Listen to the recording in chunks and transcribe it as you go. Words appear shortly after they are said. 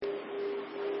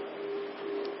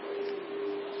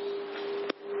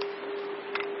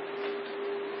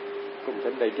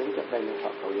Đến đây chúng chấp đây Phật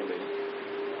cầu gia biển.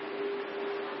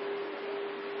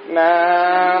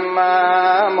 Nam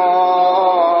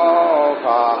mô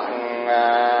Phật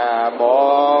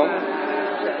Bổn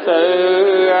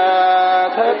Sư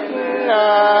Thích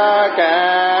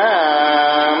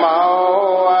Ca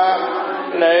Mâu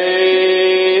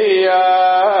Ni.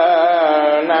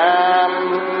 Nam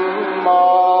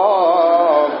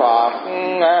mô Phật Bổn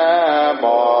Sư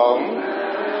Thích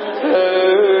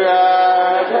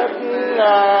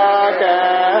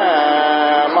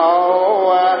Ca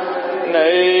Mâu Ni.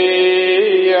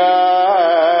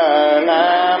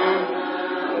 Nam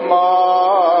mô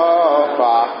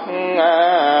Phật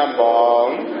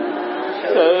Bổn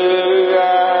Sư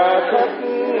Thích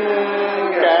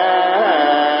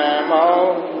Ca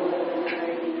Mâu.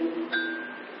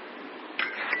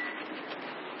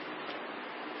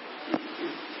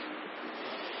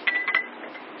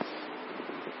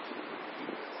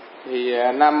 Thì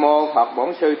Nam mô Phật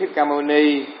Bổn Sư Thích Ca Mâu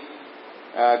Ni.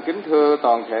 Kính thưa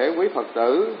toàn thể quý Phật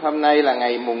tử, hôm nay là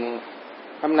ngày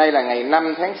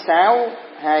 5 tháng 6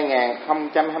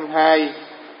 2022.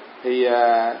 Thì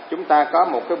chúng ta có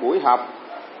một cái buổi học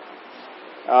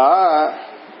ở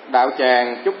đạo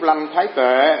tràng Trúc Lâm Thái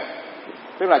Tuệ.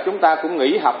 Tức là chúng ta cũng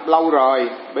nghỉ học lâu rồi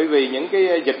bởi vì những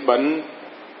cái dịch bệnh.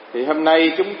 Thì hôm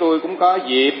nay chúng tôi cũng có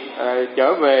dịp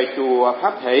trở về chùa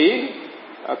Pháp Thủy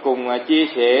cùng chia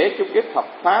sẻ chút ít Phật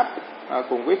pháp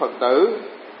cùng quý Phật tử.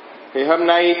 Thì hôm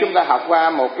nay chúng ta học qua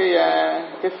một cái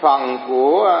phần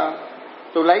của,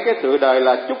 tôi lấy cái tựa đề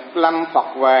là Trúc Lâm Phật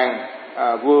Hoàng,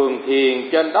 Vườn Thiền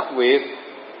trên đất Việt.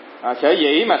 Sở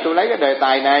dĩ mà tôi lấy cái đề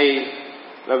tài này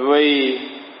là vì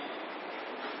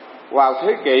vào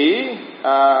thế kỷ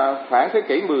khoảng thế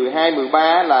kỷ 12,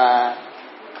 13 là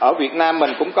ở Việt Nam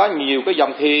mình cũng có nhiều cái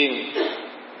dòng thiền,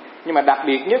 nhưng mà đặc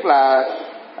biệt nhất là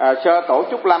sơ tổ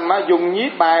Trúc Lâm dung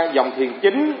nhiếp 3 dòng thiền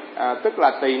chính, tức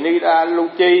là Tỳ Ni Đa Lưu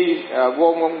Chi,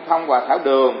 Vô Ngôn Thông và Thảo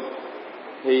Đường.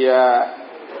 Thì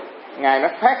ngài nó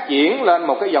phát triển lên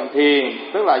một cái dòng thiền,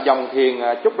 tức là dòng thiền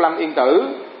Trúc Lâm Yên Tử.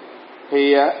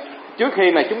 Thì trước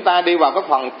khi mà chúng ta đi vào cái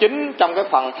phần chính trong cái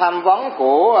phần tham vấn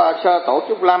của sơ tổ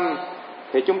Trúc Lâm,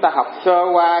 thì chúng ta học sơ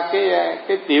qua cái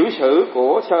tiểu sử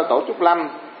của sơ tổ Trúc Lâm.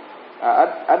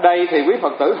 Ở đây thì quý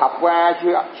Phật tử học qua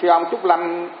sư ông Trúc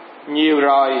Lâm nhiều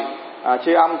rồi.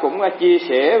 Sư ông cũng chia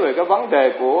sẻ về cái vấn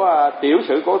đề của tiểu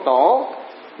sử của tổ.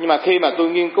 Nhưng mà khi mà tôi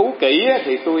nghiên cứu kỹ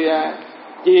thì tôi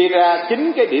chia ra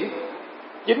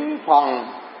 9 phần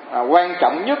quan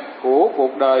trọng nhất của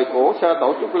cuộc đời của sơ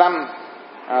tổ Trúc Lâm.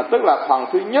 Tức là phần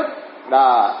thứ nhất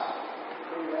là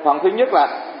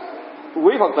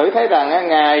quý Phật tử thấy rằng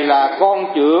ngài là con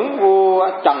trưởng vua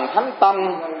Trần Thánh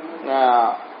Tông,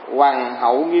 hoàng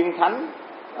hậu Nghiên Thánh.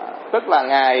 Tức là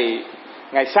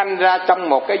ngài sanh ra trong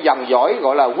một cái dòng dõi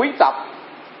gọi là quý tộc.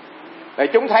 Để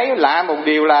chúng thấy lạ một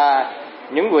điều là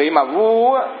những vị mà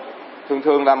vua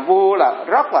thường làm vua là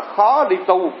rất là khó đi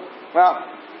tu, phải không?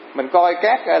 Mình coi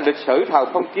các lịch sử thời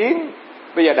phong kiến,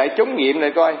 bây giờ đại chúng nghiệm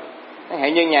lại coi,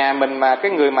 hãy như nhà mình mà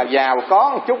cái người mà giàu có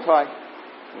một chút thôi,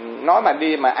 nói mà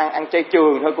đi mà ăn chay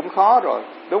trường thôi cũng khó rồi,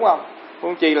 đúng không?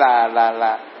 Huống chi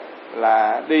là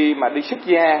đi xuất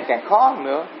gia càng khó hơn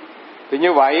nữa. Thì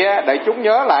như vậy đại chúng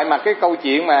nhớ lại mà cái câu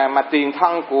chuyện mà tiền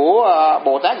thân của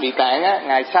Bồ Tát Địa Tạng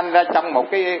ngài sanh ra trong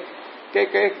một cái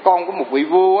con của một vị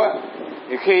vua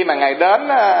thì khi mà ngài đến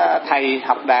thầy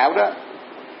học đạo đó,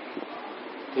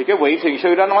 thì cái vị thiền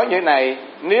sư đó nói như thế này: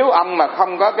 nếu ông mà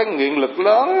không có cái nguyện lực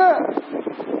lớn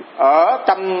ở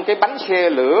trong cái bánh xe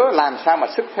lửa làm sao mà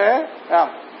xuất thế, thấy không?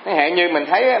 Thế hệ như mình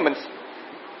thấy mình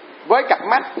với cặp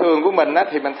mắt thường của mình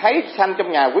thì mình thấy sanh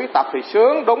trong nhà quý tộc thì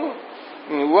sướng, đúng.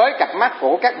 Với cặp mắt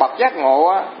của các bậc giác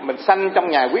ngộ mình sanh trong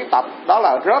nhà quý tộc đó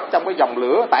là rớt trong cái dòng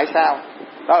lửa. Tại sao?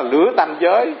 Đó là lửa tam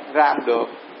giới ra không được,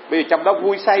 vì trong đó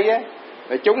vui say á.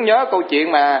 Để chúng nhớ câu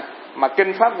chuyện mà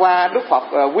kinh Pháp Hoa Đức Phật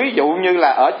ví dụ như là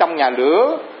ở trong nhà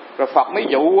lửa, rồi Phật mới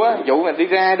dụ mình đi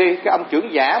ra đi, cái ông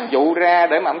trưởng giả ông dụ ra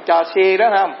để mà ông cho xe đó,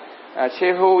 không?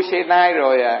 Xe hưu, xe nai,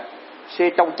 rồi xe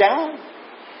trâu trắng.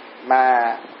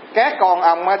 Mà các con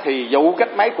ông thì dụ cách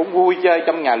mấy cũng vui chơi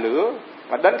trong nhà lửa,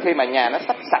 mà đến khi mà nhà nó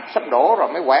sắp đổ rồi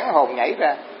mới hoảng hồn nhảy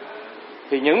ra.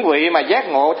 Thì những vị mà giác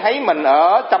ngộ thấy mình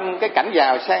ở trong cái cảnh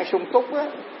giàu sang sung túc á,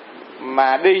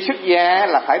 mà đi xuất gia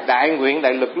là phải đại nguyện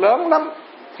đại lực lớn lắm.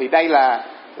 Thì đây là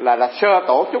sơ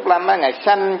tổ Trúc Lâm á, ngài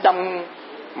sanh trong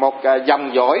một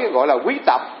dòng dõi gọi là quý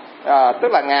tộc,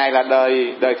 tức là ngài là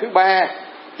đời thứ 3.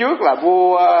 Trước là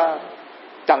vua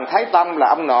Trần Thái Tông là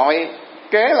ông nội,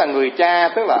 kế là người cha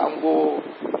tức là ông vua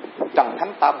Trần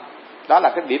Thánh Tông. Đó là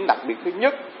cái điểm đặc biệt thứ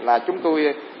nhất là chúng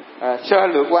tôi sơ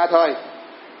lược qua thôi.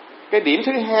 Cái điểm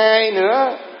thứ hai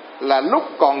nữa là lúc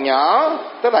còn nhỏ,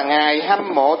 tức là ngài hâm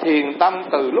mộ thiền tâm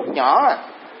từ lúc nhỏ,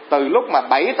 từ lúc mà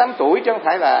 7-8 tuổi chứ không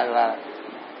phải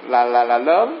là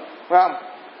lớn, phải không?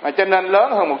 Mà cho nên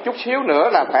lớn hơn một chút xíu nữa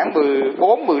là khoảng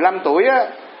 14-15 tuổi á,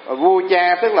 vua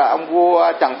cha tức là ông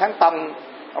vua Trần Thánh Tông,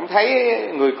 ông thấy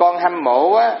người con hâm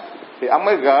mộ á thì ông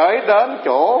mới gửi đến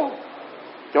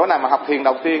chỗ nào mà học thiền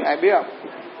đầu tiên ai biết không?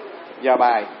 Giờ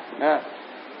Bài.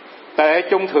 Tệ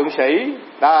Trung Thượng Sĩ,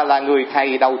 đó là người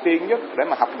thầy đầu tiên nhất để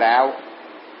mà học đạo.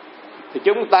 Thì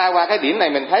chúng ta qua cái điểm này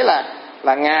mình thấy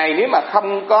là ngài nếu mà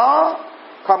không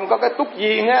có cái túc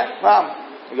duyên á, phải không?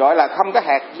 Gọi là không có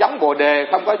hạt giống Bồ Đề,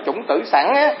 không có chủng tử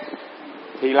sẵn á,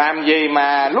 thì làm gì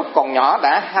mà lúc còn nhỏ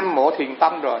đã hâm mộ thiền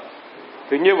tâm rồi.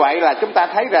 Thì như vậy là chúng ta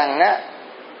thấy rằng á,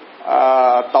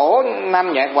 tổ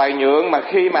Nam Nhạc Hoài Nhượng mà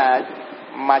khi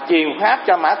mà truyền pháp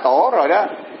cho Mã Tổ rồi đó,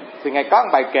 thì ngài có một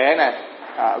bài kệ này,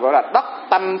 gọi là đất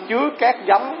tâm chứa các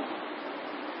giống,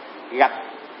 gạch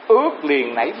ướt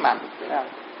liền nảy mầm.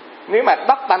 Nếu mà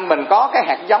đất tâm mình có cái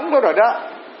hạt giống đó rồi đó,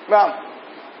 phải không?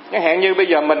 Chẳng hạn như bây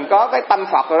giờ mình có cái tâm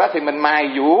Phật rồi đó, thì mình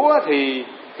mài dũa thì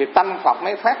tâm Phật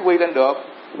mới phát huy lên được.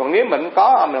 Còn nếu mình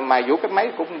có mình mài dũa cái mấy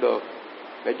cũng không được.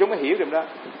 Để chúng mới hiểu được đó.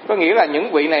 Có nghĩa là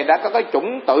những vị này đã có cái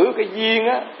chủng tử, cái duyên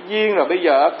á, duyên rồi bây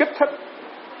giờ kích thích.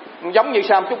 Giống như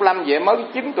Sam Trúc Lâm vậy, mới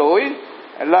 9 tuổi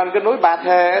lên cái núi Ba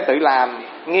Thê tự làm,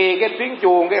 nghe cái tiếng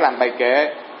chuông cái làm bài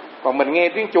kệ. Còn mình nghe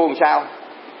tiếng chuông sao?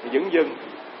 Dửng dưng.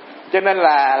 Cho nên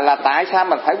là tại sao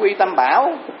mình phải quy tâm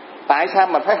bảo? Tại sao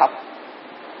mình phải học?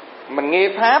 Mình nghe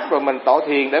pháp rồi mình tọa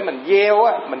thiền để mình gieo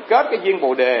á, mình kết cái duyên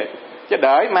Bồ Đề, chứ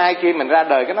đợi mai khi mình ra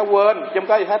đời cái nó quên, chứ không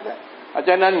có gì hết á.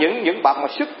 Cho nên những bậc mà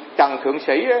sức trần thượng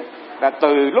sĩ á, là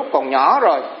từ lúc còn nhỏ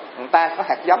rồi người ta có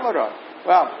hạt giống đó rồi,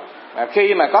 phải không?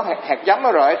 Khi mà có hạt giống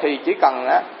đó rồi thì chỉ cần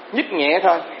nhích nhẹ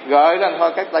thôi, gợi lên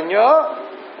thôi các ta nhớ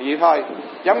vậy thôi.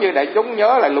 Giống như đại chúng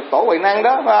nhớ là Lục Tổ Huệ Năng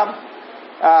đó, phải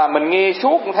không? Mình nghe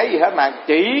suốt không thấy gì hết, mà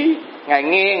chỉ ngài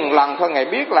nghe một lần thôi ngài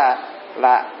biết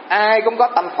là ai cũng có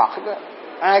tâm Phật đó,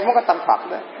 ai cũng có tâm Phật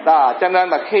đó. Cho nên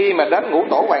mà khi mà đến Ngũ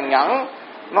Tổ Hoàng Nhẫn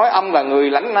nói ông là người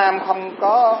lãnh nam không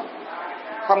có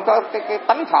cái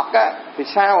tánh Phật á, thì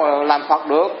sao làm Phật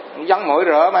được? Dân mỗi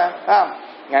rợ mà, phải không?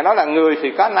 Ngài nói là người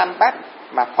thì có nam bát,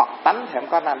 mà Phật tánh thì không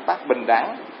có nam bát, bình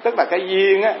đẳng. Tức là cái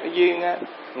duyên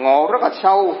ngộ rất là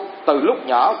sâu từ lúc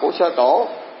nhỏ của sơ tổ.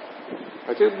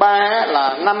 Rồi thứ ba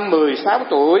là năm 16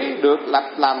 tuổi được lập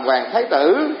làm hoàng thái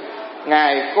tử,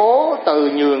 ngài cố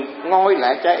từ nhường ngôi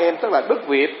lại cho em, tức là Đức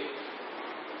Việt.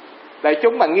 Đại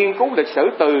chúng mà nghiên cứu lịch sử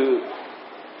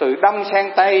từ Đông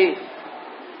sang Tây,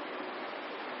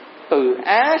 từ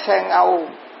Á sang Âu,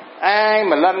 ai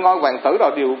mà lên ngôi hoàng tử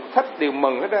rồi đều thích, đều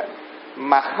mừng hết á.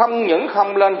 Mà không những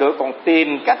không lên được còn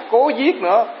tìm cách cố giết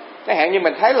nữa. Chẳng hạn như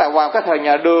mình thấy là vào cái thời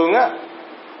nhà Đường á,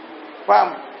 phải không?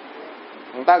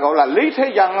 Người ta gọi là Lý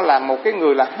Thế Dân là một cái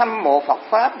người là hâm mộ Phật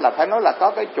Pháp, là phải nói là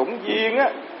có cái chủng duyên á,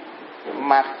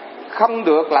 mà không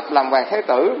được lập làm hoàng thái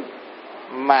tử,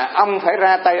 mà ông phải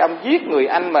ra tay ông giết người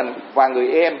anh mình và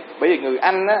người em. Bởi vì người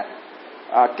anh á,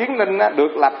 Kiến Ninh á,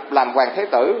 được lập làm hoàng thái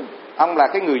tử, ông là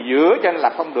cái người giữa cho nên là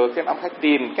không được, cho nên ông phải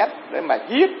tìm cách để mà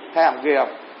giết, thấy không, ghê không?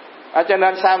 Cho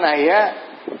nên sau này á,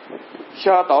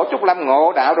 sơ tổ Trúc Lâm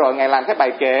ngộ đạo rồi ngài làm cái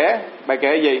bài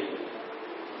kệ gì?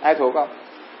 Ai thuộc không?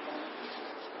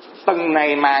 Từng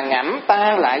này mà ngẫm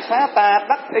ta lại xá ta,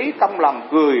 đắc ý công lòng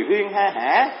cười riêng ha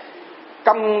hả.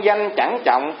 Công danh chẳng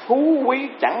trọng, phú quý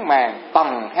chẳng màng,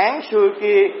 Tần Hán xưa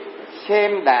kia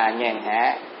xem đà nhàn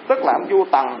hạ. Tức là ông vua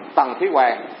Tần Thủy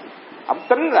Hoàng, ông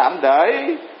tính là ông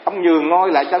để ông nhường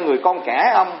ngôi lại cho người con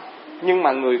cả ông, nhưng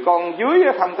mà người con dưới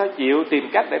không có chịu, tìm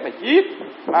cách để mà giết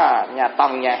nhà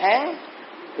Tần nhà Hán.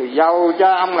 Thì dầu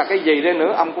cho ông là cái gì đi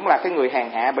nữa, ông cũng là cái người hèn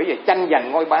hạ, bởi vì tranh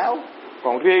giành ngôi báo.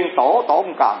 Còn riêng tổ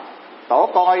không cần, tổ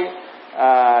coi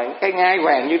cái ngai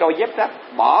vàng như đôi dép rách,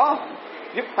 bỏ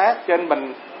dứt phát. Trên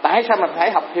mình tại sao mình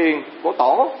phải học thiền của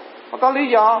tổ? Nó có lý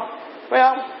do, phải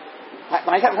không?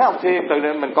 Tại sao mình phải học thiền? Từ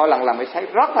nên mình coi lần mới thấy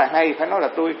rất là hay. Phải nói là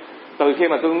tôi từ khi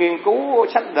mà tôi nghiên cứu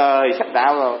sách đời, sách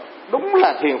đạo rồi, đúng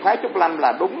là thiền phái Trúc Lâm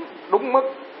là đúng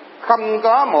mức. Không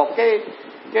có một cái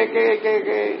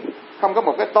không có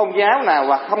một cái tôn giáo nào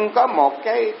và không có một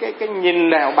cái nhìn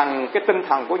nào bằng cái tinh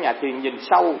thần của nhà thiền, nhìn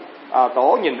sâu.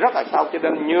 Tổ nhìn rất là sâu, cho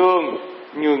nên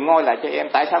nhường ngôi lại cho em.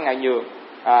 Tại sao ngài nhường?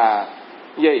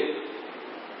 Gì?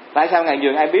 Tại sao ngài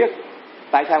nhường ai biết?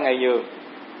 Tại sao ngài nhường?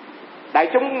 Đại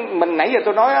chúng mình nãy giờ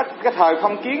tôi nói cái thời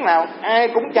phong kiến nào ai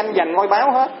cũng tranh giành ngôi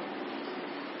báo hết,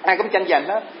 ai cũng tranh giành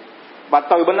hết. Và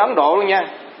từ bên Ấn Độ luôn nha,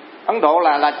 Ấn Độ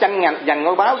là tranh giành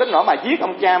ngôi báo đến nỗi mà giết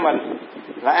ông cha mình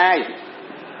là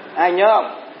ai nhớ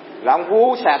không? Là ông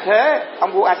vua Xà Thế,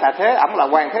 ông vua A Xà Thế, ổng là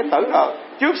hoàng thái tử rồi,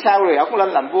 trước sau rồi ổng lên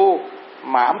làm vua.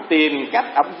 mà ông tìm cách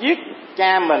ông giết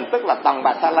cha mình, tức là Tần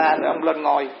Bà Sa La, để ông lên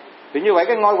ngôi. Thì như vậy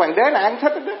cái ngôi hoàng đế là anh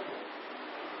thích đó.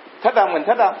 Thích không? Mình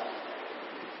thích không?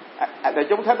 Đại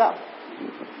chúng thích không?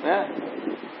 Đó.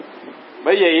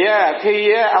 Bởi vì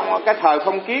khi ông cái thời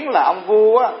phong kiến là ông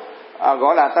vua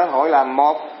gọi là ta gọi là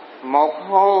một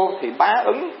hô thì bá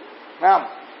ứng, phải không?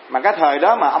 Mà cái thời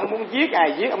đó mà ông muốn giết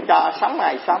ai giết, ông cho sống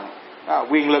ai sống.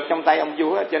 Quyền lực trong tay ông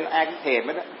vua, trên ai cũng thèm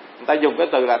đó. Người ta dùng cái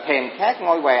từ là thèm khát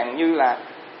ngôi hoàng, như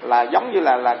là giống như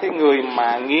là cái người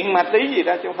mà nghiện ma túy gì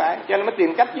đó, chứ không phải. Cho nên mới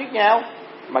tìm cách giết nhau.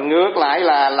 Mà ngược lại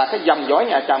là cái dòng dõi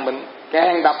nhà Trần mình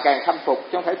càng đọc càng khâm phục, chứ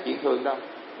không phải chuyện thường đâu.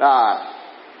 Đó.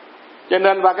 Cho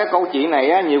nên qua cái câu chuyện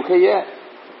này á, nhiều khi á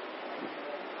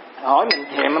hỏi mình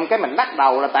thèm cái mình lắc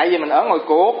đầu là tại vì mình ở ngoài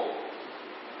cuộc.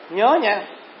 Nhớ nha,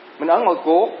 mình ở ngoài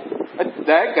cuộc.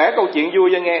 Để kể câu chuyện vui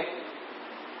cho nghe.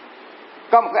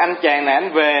 Có một cái anh chàng này,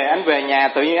 anh về nhà,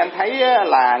 tự nhiên anh thấy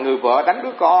là người vợ đánh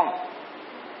đứa con.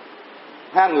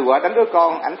 Người vợ đánh đứa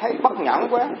con, anh thấy bất nhẫn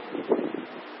quá.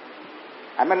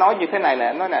 Anh mới nói như thế này nè,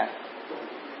 anh nói nè,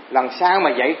 lần sau mà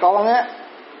dạy con á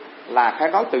là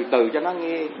phải nói từ từ cho nó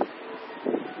nghe.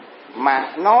 Mà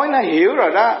nói nó hiểu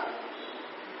rồi đó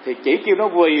thì chỉ kêu nó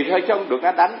quỳ thôi chứ không được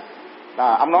nó đánh.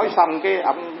 Ông nói xong cái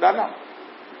ông đến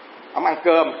ông ăn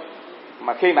cơm.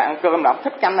 Mà khi mà ăn cơm là ông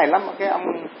thích canh này lắm, cái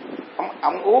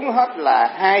ông uống hết là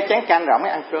 2 chén canh rồi ông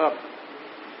mới ăn cơm.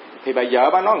 Thì bà vợ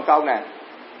bà nói một câu nè,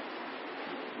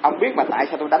 ông biết mà tại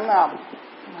sao tôi đánh nó không?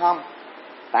 Không.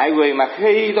 Tại vì mà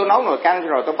khi tôi nấu nồi canh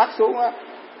rồi tôi bắt xuống á,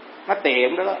 nó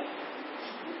tiệm đó,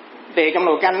 tiệm trong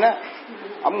nồi canh á.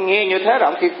 Ông nghe như thế rồi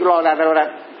ông kêu lo ra,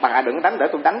 bà đừng đánh để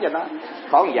tôi đánh cho nó.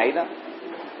 Có như vậy đó.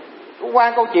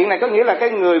 Qua câu chuyện này có nghĩa là cái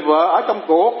người vợ ở trong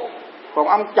cuộc, còn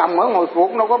ông chồng ở ngoài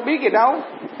cuộc đâu có biết gì đâu,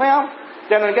 phải không?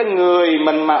 Cho nên cái người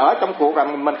mình mà ở trong cuộc là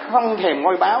mình không thèm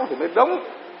ngôi báo thì mới đúng.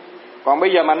 Còn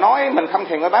bây giờ mà nói mình không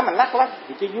thèm ngôi báo, mình lắc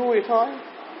thì chỉ vui thôi.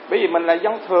 Bởi vì mình là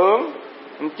dân thượng,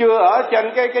 mình chưa ở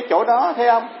trên cái chỗ đó, thấy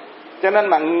không? Cho nên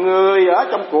mà người ở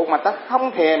trong cuộc mà ta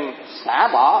không thèm xả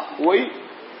bỏ quý.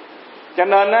 Cho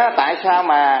nên á, tại sao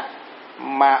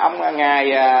mà ông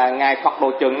ngài Phật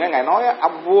Đồ Chừng á, ngài nói á,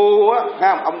 ông vua á, thấy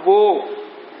không? Ông vua,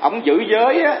 ông giữ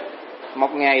giới á,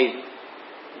 một ngày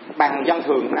bằng dân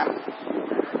thường năm.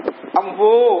 Ông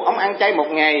vua, ông ăn chay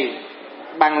một ngày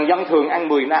bằng dân thường ăn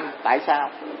 10 năm. Tại sao?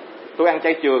 Tôi ăn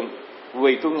chay trường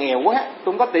vì tôi nghèo quá, tôi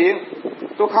không có tiền.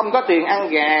 Tôi không có tiền ăn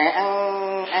gà,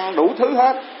 ăn đủ thứ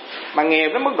hết. Mà nghèo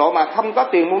đến mức độ mà không có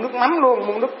tiền mua nước mắm luôn,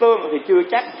 mua nước tương thì chưa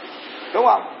chắc, đúng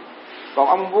không? Còn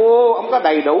ông vua, ông có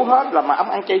đầy đủ hết là mà ông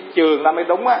ăn chay trường là mới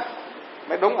đúng á.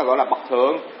 Mới đúng là gọi là bậc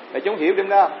thượng. Để chúng hiểu điểm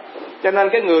đó. Cho nên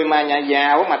cái người mà nhà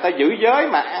giàu mà ta giữ giới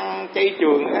mà ăn chay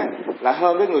trường á, là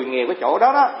hơn cái người nghèo cái chỗ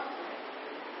đó đó.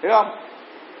 Hiểu không?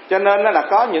 Cho nên là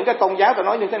có những cái tôn giáo ta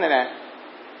nói như thế này nè.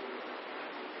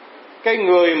 Cái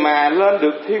người mà lên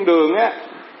được thiên đường á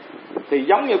thì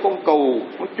giống như con cừu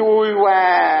nó chui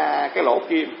qua cái lỗ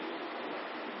kim.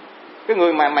 Cái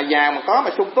người mà già mà có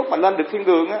mà sung túc mà lên được thiên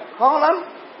đường á khó lắm,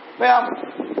 phải không?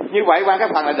 Như vậy qua cái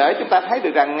phần này để chúng ta thấy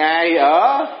được rằng Ngài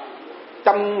ở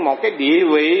trong một cái địa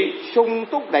vị sung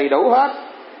túc đầy đủ hết,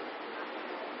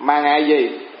 mà Ngài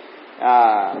gì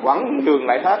vẫn nhường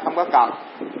lại hết, không có cần.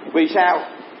 Vì sao?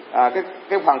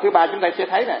 Cái phần thứ 3 chúng ta sẽ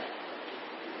thấy nè.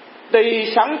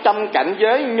 Tuy sống trong cảnh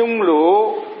giới nhung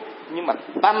lụa nhưng mà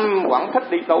tâm vẫn thích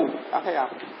đi tu, đó thấy không?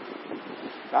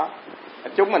 Đó,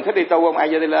 chúng mình thích đi tu không? Ai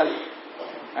giơ tay lên?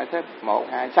 Ai thích? 1,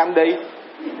 2, xong đi.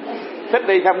 Thích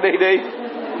đi xong đi.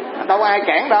 Đâu ai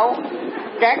cản đâu.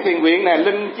 Các thiền viện này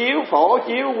linh chiếu, phổ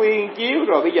chiếu, quyên chiếu,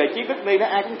 rồi bây giờ chiếu đức đi đó,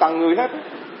 ai cũng cần người hết.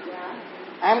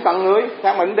 Ai cũng cần người,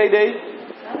 sao mình đi?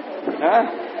 Đó.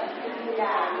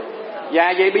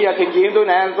 Dạ vậy bây giờ thiền viện tôi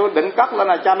nè, tôi định cất lên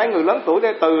là cho mấy người lớn tuổi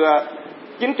để từ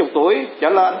 90 tuổi trở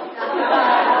lên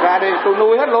ra đi, tôi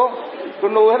nuôi hết luôn,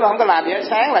 không có làm gì hết.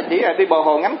 Sáng là chỉ là đi bờ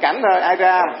hồ ngắm cảnh thôi, ai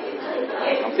ra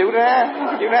không chịu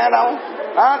ra đâu.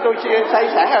 Đó, tôi xây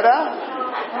sẵn rồi đó,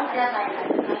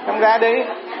 không ra đi,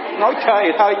 nói chơi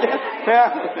thì thôi chứ, thấy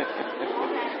không?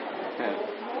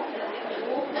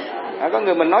 Có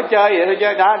người mình nói chơi vậy thôi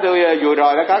chứ. Đó, tôi vừa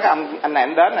rồi đã có cái anh này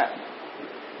anh đến nè.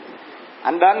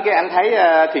 Anh đến cái anh thấy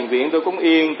thiền viện tôi cũng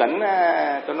yên tĩnh,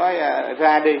 tôi nói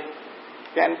ra đi.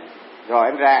 Cái anh rồi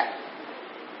anh ra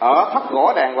ở thất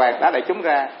gỗ đàng hoàng đó, để chúng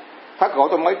ra thất gỗ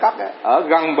tôi mới cất á, ở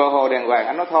gần bờ hồ đàng hoàng.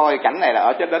 Anh nói thôi cảnh này là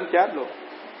ở chết đến chết luôn,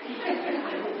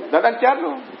 đến chết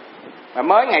luôn. Mà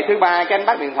mới ngày thứ 3 cái anh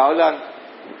bắt điện thoại lên,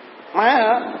 má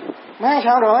hả? Má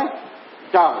sao rồi?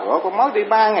 Trời ơi con mới đi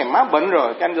 3 ngày má bệnh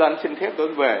rồi. Cái anh lên xin phép tôi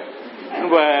về.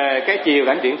 Về cái chiều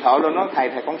là anh điện thoại lên nói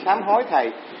thầy con sám hối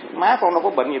thầy, má con đâu có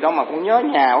bệnh gì đâu mà con nhớ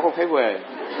nhà con phải về.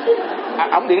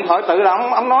 Ông điện thoại tự là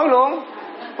ông nói luôn.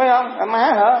 phải không? Má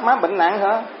hả? Má bệnh nặng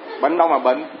hả? Bệnh đâu mà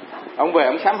bệnh. Ông về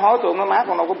ông sám hối tôi, nói má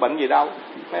con đâu có bệnh gì đâu,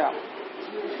 phải không?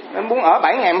 Nên muốn ở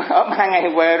 7 ngày, ở 3 ngày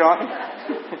về rồi.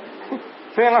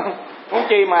 Thấy không? Muốn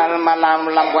chi mà làm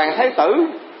hoàng thái tử.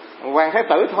 Hoàng thái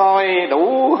tử thôi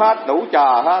đủ hết, đủ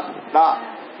trò hết. Đó.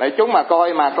 Để chúng mà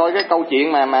coi cái câu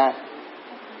chuyện mà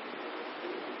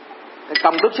cái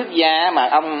công đức xuất gia mà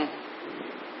ông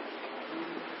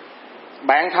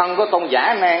bạn thân của tôn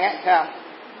giả Nan á, thấy không?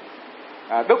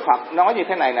 Đức Phật nói như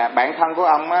thế này nè, bạn thân của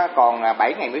ông á, còn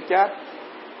 7 ngày nữa chết.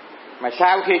 Mà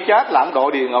sau khi chết là ông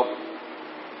độ địa ngục.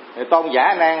 Thì tôn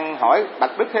giả Nan hỏi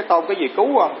bạch Đức Thế Tôn có gì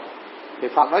cứu không? Thì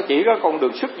Phật nói chỉ có con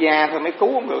đường xuất gia thôi mới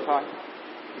cứu ông được thôi.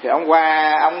 Thì ông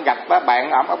qua ông gặp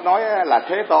bạn ông nói là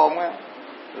Thế Tôn á,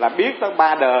 là biết tới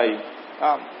 3 đời,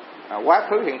 không? Quá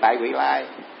khứ hiện tại vị lai.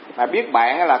 Mà biết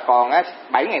bạn là còn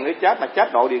 7 ngày nữa chết mà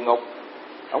chết độ địa ngục.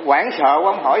 Ông hoảng sợ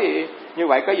quá, ông hỏi gì như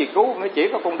vậy có gì cứu? Nó chỉ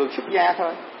có con đường xuất gia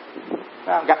thôi.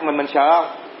 Gặp mình sợ không?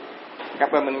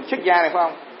 Gặp mình xuất gia này phải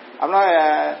không? Ông nói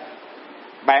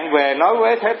bạn về nói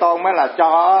với Thế Tôn mới là cho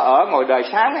ở ngồi đời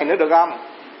 6 ngày nữa được không?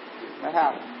 Phải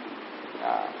không?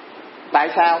 Tại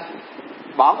sao?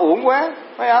 Bỏ uổng quá,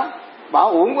 phải không? Bỏ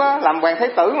uổng quá, làm hoàng thái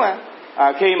tử mà.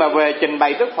 Khi mà về trình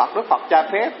bày Đức Phật cho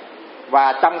phép.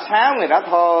 Và trong 6 ngày đó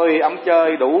thôi, ông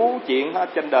chơi đủ chuyện hết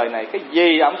trên đời này. Cái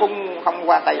gì ông cũng không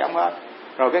qua tay ông hết.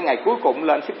 Rồi cái ngày cuối cùng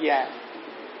lên xuất gia.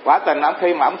 Quả tình ông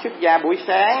khi mà ông xuất gia buổi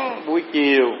sáng, buổi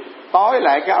chiều, tối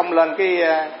lại cái ông lên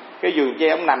cái giường tre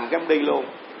ông nằm cái ông đi luôn.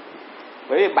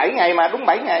 Bởi vì 7 ngày mà, đúng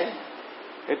 7 ngày.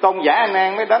 Thì tôn giả A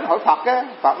Nan mới đến hỏi Phật á,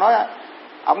 Phật nói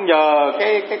ông nhờ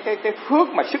cái phước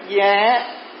mà xuất gia á,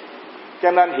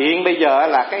 cho nên hiện bây giờ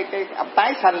là cái ông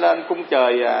tái sanh lên cung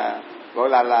trời, gọi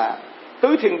là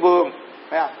Tứ Thiên Vương,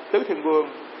 phải không? Tứ Thiên Vương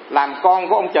làm con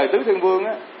của ông trời Tứ Thiên Vương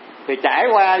á, thì trải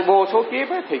qua vô số kiếp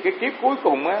á, thì cái kiếp cuối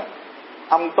cùng á,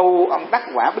 ông đắc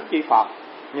quả Bích Chi Phật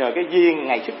nhờ cái duyên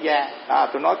ngày xuất gia. Đó,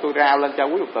 tôi nói tôi rao lên cho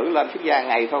quý Phật tử lên xuất gia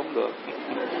ngày thôi không được,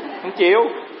 không chịu,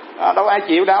 đâu ai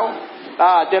chịu đâu.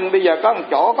 Đó, trên bây giờ có một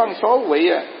chỗ có một số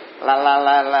vị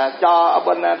là cho ở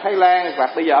bên Thái Lan và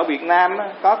bây giờ ở Việt Nam á,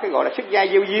 có cái gọi là xuất gia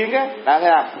gieo duyên á, đã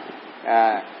thấy không?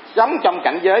 Sống trong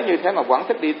cảnh giới như thế mà vẫn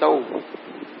thích đi tu.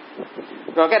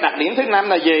 Rồi cái đặc điểm thứ 5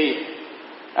 là gì?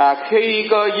 Khi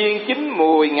cơ duyên chín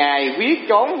mùi, ngài quyết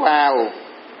trốn vào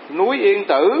núi Yên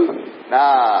Tử.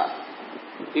 Đó,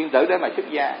 Yên Tử để mà xuất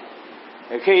gia.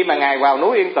 Thì khi mà ngài vào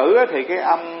núi Yên Tử á, thì cái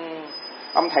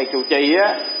ông thầy trụ trì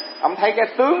á, ông thấy cái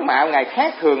tướng mạo ngài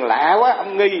khác thường lạ quá,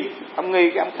 ông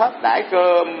nghi cái ông thất đãi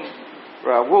cơm,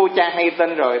 rồi vua cha hay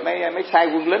tin rồi mới sai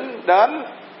quân lính đến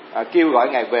kêu gọi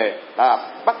ngài về. Đó,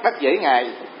 bắt đắc dĩ ngài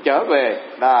trở về.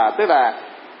 Đó, tức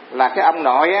là cái ông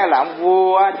nội á, là ông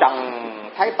vua Trần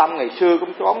Thái Tông ngày xưa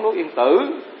cũng trốn núi Yên Tử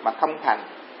mà không thành.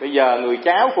 Bây giờ người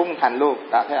cháu cũng không thành luôn.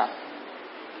 Đó, thấy không?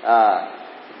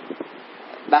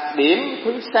 Đặc điểm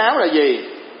thứ 6 là gì?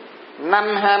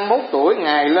 Năm 21 tuổi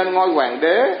ngài lên ngôi hoàng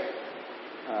đế.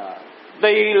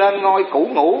 Đi lên ngôi cũ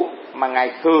ngũ mà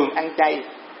ngài thường ăn chay,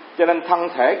 cho nên thân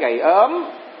thể gầy ốm.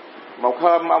 Một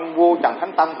hôm ông vua Trần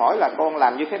Thánh Tông hỏi là con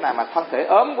làm như thế nào mà thân thể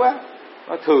ốm quá?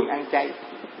 Nó thường ăn chay.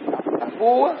 Làm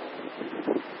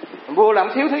vua làm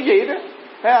thiếu thứ gì đó,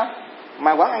 thấy không?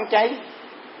 Mà vẫn ăn chay.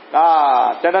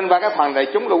 Đó, cho nên qua cái phần này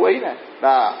chúng lưu ý nè.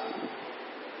 Đó.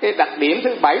 Cái đặc điểm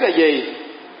thứ 7 là gì?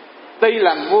 Tuy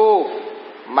làm vua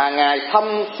mà ngài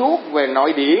thông suốt về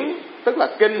nội điển, tức là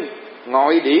kinh,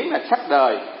 ngoại điển là sách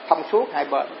đời, thông suốt hai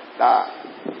bên. Đó.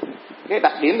 Cái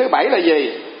đặc điểm thứ 7 là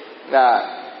gì? Là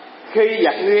khi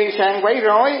giặc nguyên sang quấy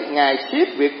rối, ngài siết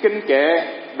việc kinh kệ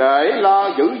để lo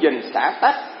giữ gìn xã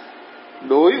tắc,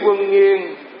 đuổi quân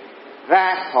Nghiên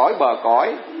ra khỏi bờ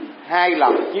cõi, 2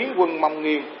 lần chiến quân Mông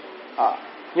Nghiên.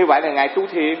 Như vậy là ngài tu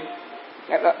thiền,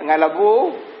 ngài là vua.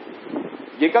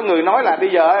 Vì có người nói là bây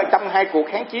giờ trong 2 cuộc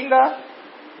kháng chiến đó,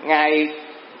 ngài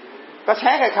có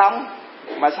sát hay không,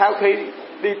 mà sau khi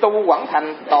đi tu quẩn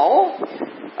thành tổ.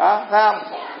 Đó, thấy không?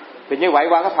 Thì như vậy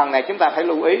qua cái phần này chúng ta phải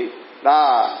lưu ý.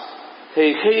 Đó.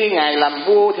 Thì khi ngài làm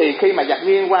vua, thì khi mà giặc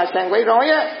Nghiên qua sang quấy rối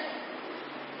á,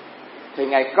 thì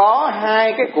ngài có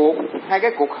hai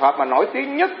cái cuộc họp mà nổi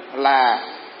tiếng nhất là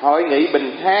hội nghị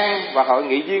Bình Thang và hội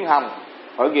nghị Diên Hồng.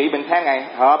 Hội nghị Bình Thang ngài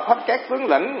họp hết các tướng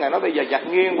lĩnh, ngài nói bây giờ giặc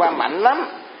Nghiên qua mạnh lắm,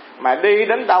 mà đi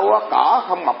đến đâu cỏ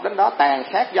không mọc đến đó, tàn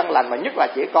sát dân lành mà nhất là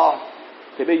trẻ con.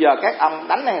 Thì bây giờ các ông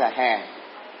đánh hay là hàng?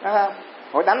 Đó không?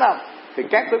 Hỏi đánh không? Thì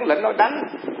các tướng lĩnh nói đánh.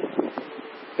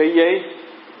 Thì gì?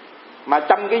 Mà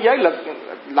trong cái giới lực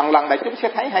lần đại chúng sẽ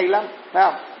thấy hay lắm, phải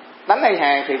không? Đánh hay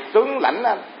hàng thì tướng lãnh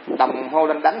đồng hô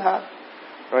lên đánh hết.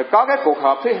 Rồi có cái cuộc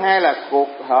họp thứ 2 là cuộc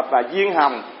họp là Diên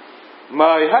Hồng,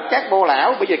 mời hết các bô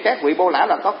lão. Bây giờ các vị bô lão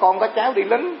là có con có cháu đi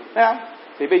lính, thấy không?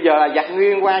 Thì bây giờ là giặc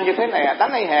nguyên qua như thế này,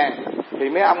 đánh hay hè, thì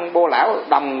mấy ông bô lão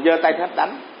đồng giơ tay hết đánh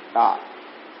đó.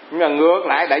 Nhưng mà ngược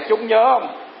lại đại chúng nhớ không,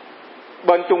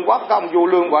 bên Trung Quốc có ông vua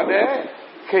Lương Võ Đế,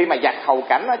 khi mà giặc hầu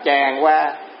cảnh nó tràn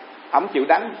qua, ông chịu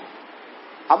đánh,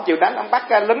 ông bắt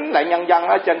cái lính lại nhân dân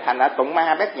ở trên thành ở Tụng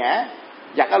Ma Bét Nhã,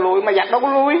 giặc nó lui mà giặc đâu có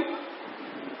lui.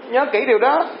 Nhớ kỹ điều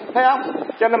đó, thấy không?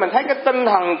 Cho nên mình thấy cái tinh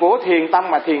thần của thiền tâm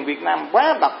mà thiền Việt Nam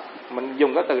quá độc, mình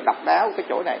dùng cái từ độc đáo cái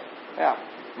chỗ này, thấy không?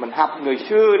 Mình học người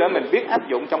xưa để mình biết áp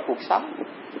dụng trong cuộc sống,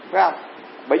 phải không?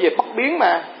 Bởi vì bất biến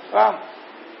mà, phải không?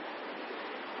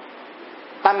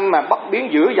 Tâm mà bất biến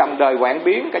giữa dòng đời hoạn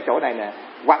biến, cái chỗ này nè.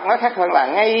 Hoặc nói khác hơn là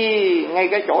ngay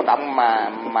cái chỗ động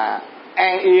mà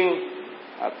an yên,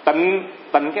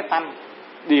 tịnh cái tâm,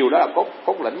 điều đó là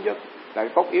cốt lĩnh nhất, là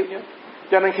cốt yếu nhất.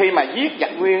 Cho nên khi mà giết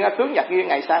giặc nguyên, tướng giặc nguyên,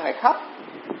 ngày sau ngày khóc,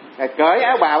 ngày cởi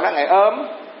áo bào ra, ngày ôm,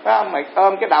 phải không? Ngày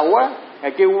ôm cái đầu á,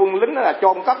 ngày kêu quân lính đó là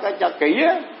chôn cất cho kỹ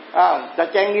á, cho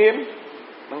trang nghiêm,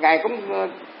 ngày cũng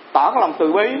tỏ cái lòng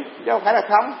từ bi chứ không phải là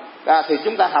không. Thì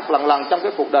chúng ta học lần trong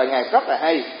cái cuộc đời Ngài rất là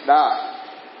hay đó.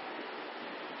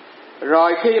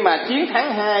 Rồi khi mà chiến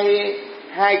thắng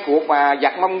hai cuộc mà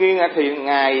giặc Mông Nghiêng thì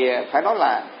Ngài phải nói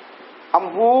là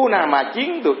ông vua nào mà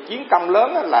chiến được chiến công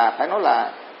lớn là phải nói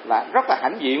là rất là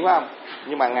hãnh diện, phải không?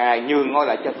 Nhưng mà Ngài nhường ngôi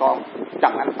lại cho con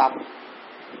Trần Anh Tông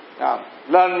đó.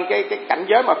 Lên cái cảnh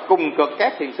giới mà cùng cực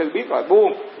các thiền sư biết rồi,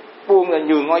 buông là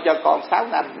nhường ngôi cho con 6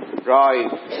 năm, rồi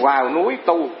vào núi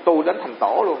tu đến thành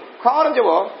tổ luôn, khó lắm chứ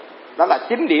bộ. Đó là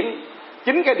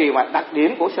chính cái điều mà đặc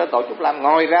điểm của sơ tổ Trúc Lâm.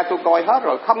 Ngồi ra tôi coi hết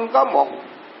rồi, không có một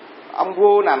ông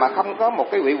vua nào mà không có một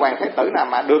cái vị hoàng thái tử nào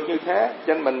mà được như thế.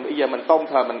 Cho nên mình bây giờ mình tôn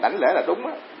thờ, mình đảnh lễ là đúng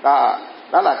đó.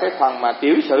 Đó là cái phần mà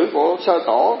tiểu sử của sơ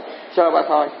tổ sơ ba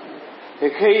thôi. Thì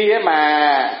khi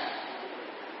mà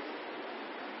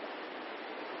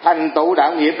thành tựu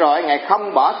đạo nghiệp rồi, Ngài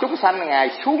không bỏ chúng sanh, Ngài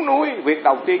xuống núi. Việc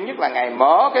đầu tiên nhất là Ngài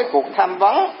mở cái cuộc tham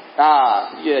vấn.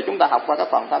 Giờ chúng ta học qua cái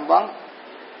phần tham vấn.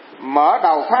 Mở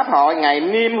đầu pháp hội, Ngài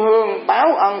niêm hương báo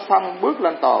ân xong bước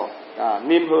lên tổ.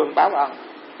 Niêm hương báo ân,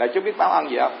 đại chúng biết báo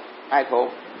ân gì không?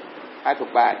 Ai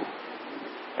thuộc bài?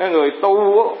 Cái người tu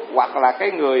hoặc là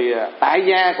cái người tại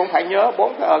gia cũng phải nhớ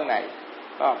 4 cái ơn này.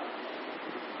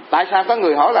 Tại sao có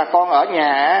người hỏi là con ở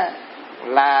nhà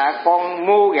là con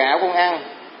mua gạo con ăn,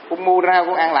 con mua rau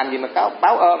con ăn, làm gì mà có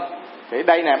báo ơn? Thì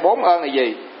đây nè, 4 ơn là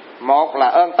gì? Một là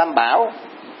ơn Tam Bảo.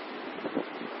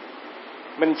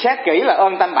 Mình xét kỹ là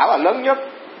ơn Tam Bảo là lớn nhất.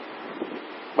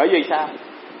 Bởi vì sao?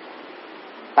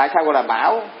 Tại sao gọi là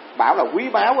bảo? Bảo là quý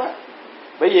báu á.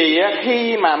 Bởi vì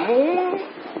khi mà muốn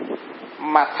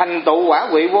mà thành tựu quả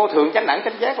vị vô thượng chánh đẳng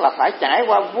chánh giác là phải trải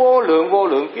qua vô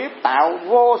lượng kiếp, tạo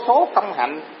vô số công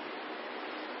hạnh,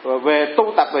 rồi về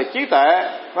tu tập về trí tuệ,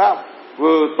 phải không?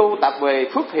 Vừa tu tập về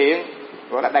phước thiện,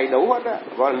 gọi là đầy đủ hết đó,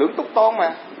 gọi là lưỡng túc tôn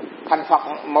mà. Thành Phật,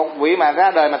 một vị mà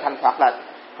ra đời mà thành Phật là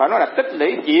phải nói là tích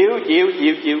lũy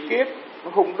triệu kiếp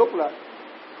nó hung đúc lên.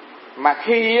 Mà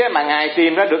khi mà Ngài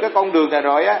tìm ra được cái con đường này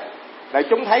rồi á, đại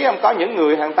chúng thấy không, có những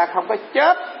người ta không có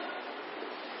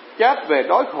chết về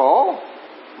đói khổ,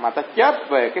 mà ta chết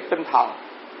về cái tinh thần,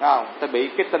 phải không? Ta bị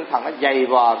cái tinh thần nó dày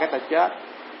vò cái ta chết.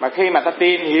 Mà khi mà ta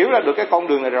tìm hiểu ra được cái con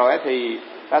đường này rồi á, thì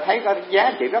ta thấy có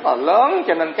giá trị rất là lớn,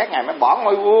 cho nên các ngài mới bỏ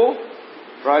ngôi vua,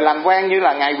 rồi làm quan như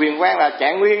là ngài Quyền Quang là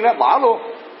Trạng Nguyên đó, bỏ luôn,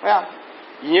 phải không?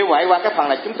 Như vậy qua cái phần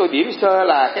này chúng tôi điểm sơ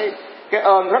là cái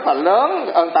ơn rất là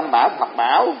lớn, ơn Tam Bảo Phật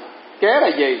Bảo. Kế là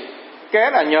gì?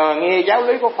 Kế là nhờ nghe giáo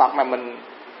lý của Phật mà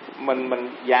mình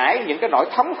giải những cái nỗi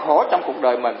thống khổ trong cuộc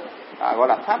đời mình, gọi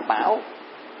là Pháp Bảo.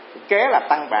 Kế là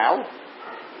Tăng Bảo.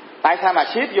 Tại sao mà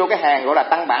xếp vô cái hàng gọi là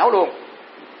Tăng Bảo luôn?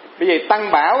 Bởi vì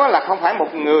Tăng Bảo là không phải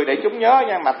một người để chúng nhớ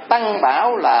nha, mà Tăng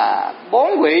Bảo là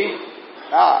 4 vị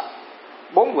đó.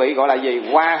 4 vị gọi là gì?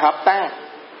 Hòa hợp tăng.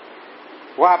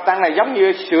 Hòa hợp tăng này giống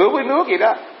như sữa với nước vậy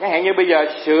đó. Chẳng hạn như bây giờ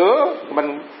sữa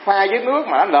mình pha với nước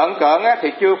mà nó lợn cợn á,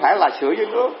 thì chưa phải là sữa với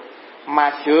nước.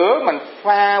 Mà sữa mình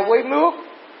pha với nước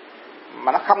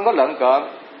mà nó không có lợn cợn,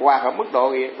 hòa hợp mức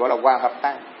độ gì? Gọi là hòa hợp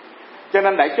tăng. Cho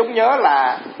nên đại chúng nhớ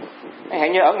là chẳng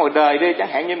hạn như ở ngoài đời đi, chẳng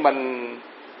hạn như mình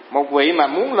một vị mà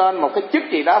muốn lên một cái chức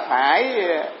gì đó phải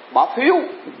bỏ phiếu,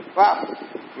 phải không?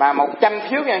 Mà 100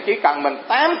 phiếu nha, chỉ cần mình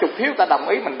 80 phiếu ta đồng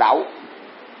ý mình đậu.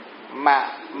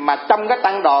 Mà trong cái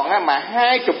tăng đoàn á, mà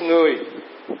 20 người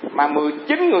mà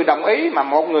 19 người đồng ý mà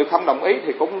 1 người không đồng ý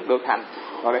thì cũng được thành.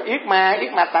 Rồi là yết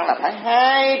ma tăng là phải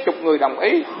 20 người đồng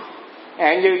ý.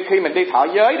 Hạn như khi mình đi thọ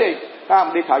giới đi, phải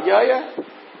không? Đi thọ giới á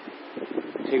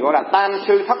thì gọi là tam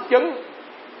sư thất chứng.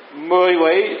 10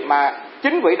 vị mà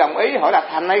 9 vị đồng ý, hỏi là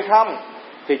thành hay không,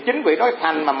 thì 9 vị nói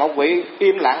thành mà 1 vị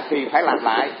im lặng thì phải làm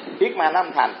lại, yết ma nó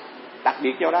không thành. Đặc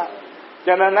biệt cho đó.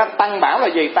 Cho nên nó Tăng Bảo là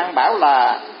gì? Tăng Bảo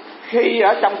là khi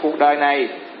ở trong cuộc đời này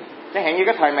Chẳng hạn như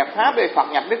cái thời mạt Pháp đi,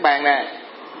 Phật nhập Niết Bàn nè,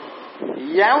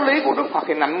 giáo lý của Đức Phật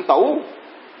thì nằm tủ.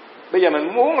 Bây giờ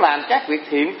mình muốn làm các việc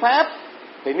thiện pháp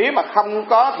thì nếu mà không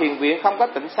có thiền viện, không có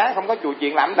tịnh xá, không có chùa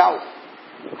chiền làm đâu,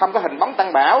 không có hình bóng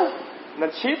tăng bảo,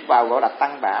 nên xếp vào gọi là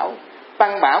tăng bảo.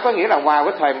 Tăng bảo có nghĩa là vào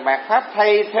cái thời mạt Pháp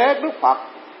thay thế Đức Phật,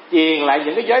 truyền lại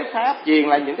những cái giới pháp, truyền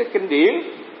lại những cái kinh điển,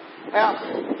 thấy không?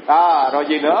 Rồi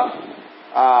gì nữa?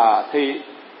 Thì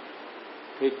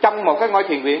trong một cái ngôi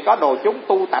thiền viện có đồ chúng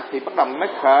tu tập thì bắt đầu mới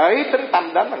khởi tính tâm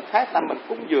đến, mình phát tâm mình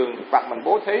cúng dường hoặc mình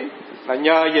bố thí, là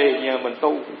nhờ gì? Nhờ mình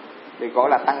tu, thì gọi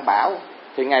là tăng bảo.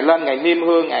 Thì ngày lên ngày niêm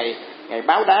hương, ngày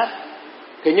báo đáp.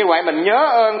 Thì như vậy mình nhớ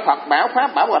ơn Phật bảo,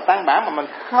 Pháp bảo và tăng bảo, mà mình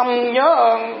không nhớ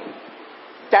ơn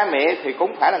cha mẹ thì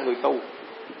cũng phải là người tu.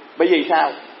 Bởi vì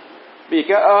sao? Vì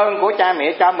cái ơn của cha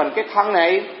mẹ cho mình cái thân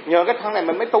này, nhờ cái thân này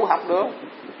mình mới tu học được.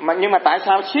 Nhưng mà tại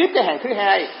sao xếp cái hàng thứ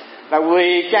hai? Là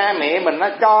vì cha mẹ mình nó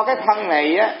cho cái thân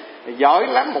này á, giỏi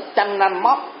lắm 100 năm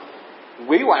móc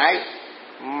quỷ hoại,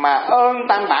 mà ơn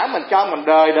tam bảo mình cho mình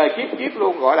đời đời kiếp kiếp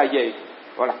luôn, gọi là gì?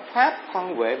 Gọi là pháp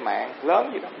thân huệ mạng lớn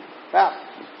gì đó, phải không?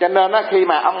 Cho nên á,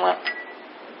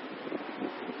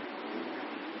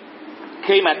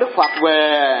 khi mà Đức Phật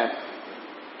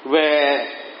về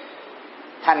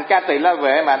thành Ca Tỳ La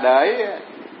Vệ mà để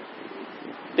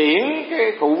tiễn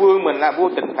cái phụ vương mình là vua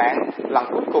Tịnh Phạn lần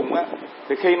cuối cùng á,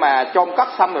 thì khi mà chôn cất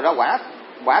xong rồi đó,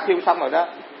 quả thiêu xong rồi đó,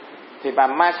 thì bà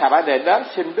Ma Xà Ba Đề đến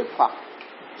xin Đức Phật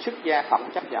xuất gia. Phật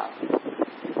chấp nhận.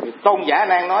 Thì Tôn Giả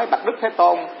Nan nói: bạch Đức Thế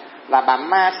Tôn, là bà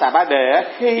Ma Xà Ba Đề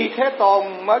khi Thế Tôn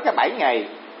mới có 7 ngày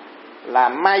là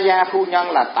Maya phu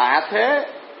nhân là tạ thế,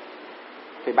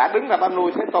 thì bà đứng ra bà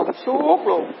nuôi Thế Tôn suốt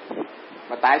luôn.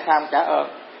 Mà tại sao không trả ơn?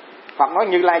 Phật nói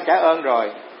Như Lai trả ơn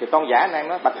rồi. Thì Tôn Giả Nan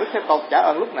nói: bạch Đức Thế Tôn, trả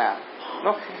ơn lúc nào?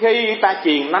 Nó khi ta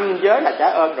truyền 5 giới là trả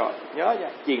ơn rồi. Nhớ chưa?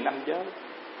 Truyền 5 giới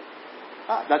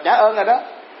đó, là trả ơn rồi đó.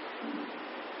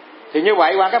 Thì như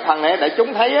vậy qua cái phần này để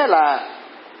chúng thấy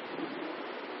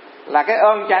là cái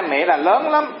ơn cha mẹ là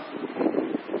lớn lắm,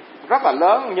 rất là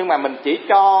lớn. Nhưng mà mình chỉ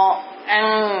cho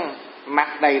ăn mặc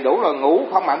đầy đủ rồi ngủ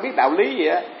không mà không biết đạo lý gì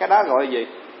á, cái đó gọi là gì?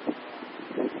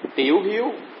 Tiểu hiếu.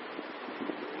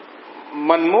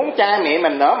 Mình muốn cha mẹ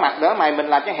mình nở mặt nở mày, mình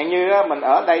làm chẳng hạn như mình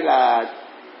ở đây là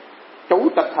chủ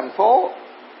tịch thành phố,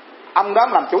 ông đó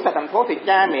làm chủ tịch thành phố thì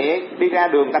cha mẹ đi ra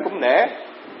đường ta cũng nể,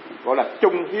 gọi là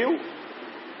trung hiếu.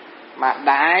 Mà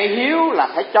đại hiếu là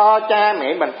phải cho cha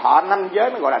mẹ mình thọ 5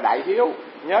 giới mới gọi là đại hiếu.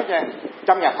 Nhớ chưa?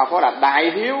 Trong nhà Phật gọi là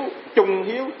đại hiếu, trung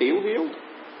hiếu, tiểu hiếu.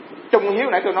 Trung hiếu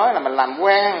nãy tôi nói là mình làm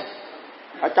quan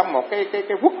ở trong một cái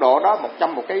quốc độ đó,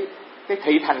 trong một cái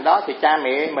thị thành đó, thì cha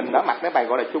mẹ mình nở mặt để bày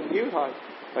gọi là trung hiếu thôi.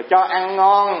 Rồi cho ăn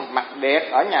ngon, mặc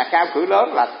đẹp ở nhà cao cửa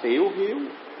lớn là tiểu hiếu.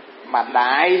 Mà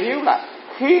đại hiếu là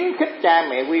khuyến khích cha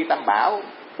mẹ quy tam bảo,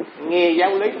 nghe giáo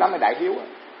lý, đó mới đại hiếu.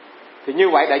 Thì như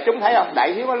vậy đại chúng thấy không?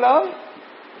 Đại hiếu nó lớn.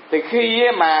 Thì khi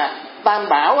mà tam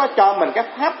bảo cho mình cái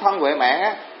pháp thân huệ mạng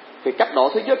á, thì cấp độ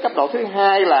thứ nhất, cấp độ thứ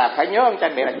hai là phải nhớ ơn cha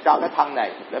mẹ là cho cái thân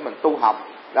này để mình tu học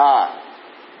đó.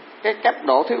 Cái cấp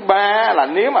độ thứ ba là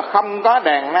nếu mà không có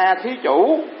đàn na thí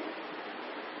chủ,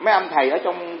 mấy ông thầy ở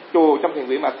trong chùa, trong thiền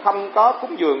viện mà không có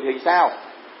cúng dường thì sao?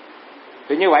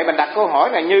 Thì như vậy mình đặt câu hỏi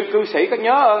này, như cư sĩ có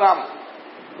nhớ ơn không?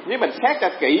 Nếu mình xét cho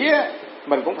kỹ á,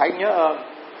 mình cũng phải nhớ ơn.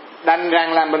 Đành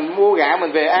rằng là mình mua gạo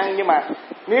mình về ăn, nhưng mà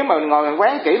nếu mà ngồi mình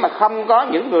quán kỹ mà không có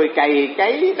những người cày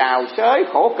cấy đào xới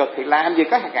khổ cực thì làm gì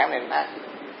có hạt gạo này ta,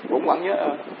 cũng vẫn nhớ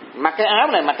ơn. Mặc cái áo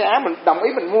này, mặc cái áo mình đồng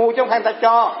ý mình mua chứ không phải người ta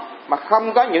cho, mà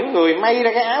không có những người may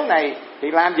ra cái áo này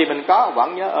thì làm gì mình có,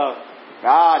 vẫn nhớ ơn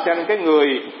đó. Cho nên cái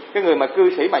người mà cư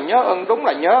sĩ mà nhớ ơn đúng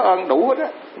là nhớ ơn đủ hết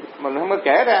á, mình không có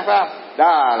kể ra, phải không?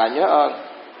 Đó là nhớ ơn.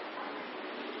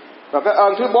 Rồi cái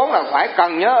ơn thứ 4 là phải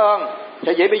cần nhớ ơn.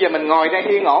 Thế vậy bây giờ mình ngồi đây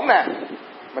yên ổn nè,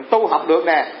 mình tu học được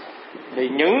nè, thì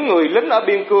những người lính ở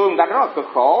biên cương người ta rất là cực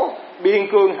khổ, biên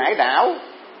cương hải đảo,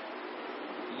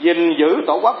 gìn giữ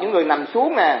tổ quốc, những người nằm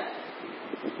xuống nè,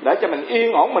 để cho mình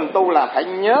yên ổn mình tu là phải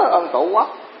nhớ ơn tổ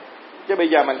quốc. Chứ bây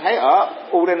giờ mình thấy ở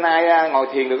Ukraine ngồi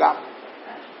thiền được không?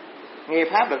 Nghe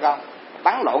pháp được không?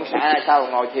 Bắn lộn xạ sao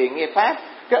ngồi thiền nghe pháp?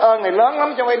 Cái ơn này lớn lắm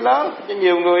chứ không phải lớn. Cho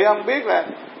nhiều người không biết là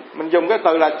mình dùng cái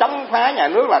từ là chống phá nhà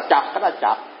nước là chọc, cái là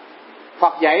chọc.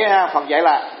 Phật dạy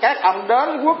là các ông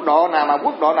đến quốc độ nào mà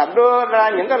quốc độ nào đưa ra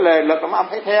những cái lề luật mà ông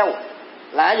phải theo,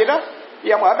 là gì đó. Vì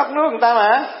ông ở đất nước người ta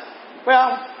mà, phải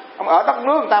không? Ông ở đất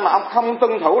nước người ta mà ông không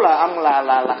tuân thủ là ông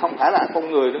là không phải là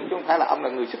con người nữa, chứ không phải là ông là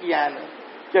người xuất gia nữa.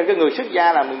 Cho nên cái người xuất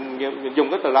gia là mình dùng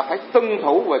cái từ là phải tuân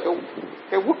thủ về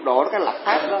cái quốc độ đó, cái luật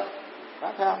pháp đó,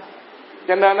 phải không?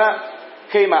 Cho nên á,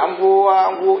 khi mà ông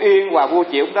vua Yên và vua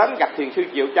Triệu đến gặp thiền sư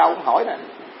Triệu Châu, ông hỏi nè: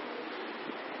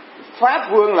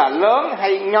 Pháp vương là lớn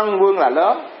hay nhân vương là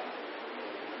lớn?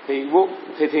 Thì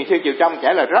Thiền sư Chiều Trong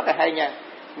trả lời rất là hay nha.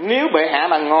 Nếu bệ hạ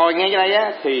mà ngồi ngay đây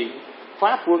á thì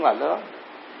pháp vương là lớn,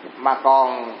 mà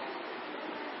còn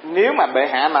nếu mà bệ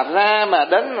hạ mà ra mà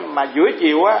đến mà giữa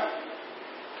chiều á,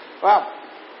 phải không,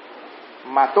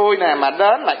 mà tôi nè mà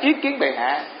đến là ý kiến bệ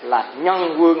hạ là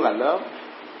nhân vương là lớn.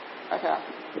 Đó, sao?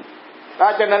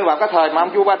 Đó cho nên vào cái thời mà ông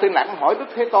vua Ba Tư Nặc hỏi Đức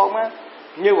Thế Tôn á,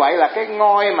 như vậy là cái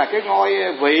ngôi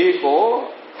vị của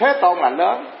Thế Tôn là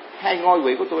lớn hay ngôi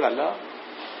vị của tôi là lớn?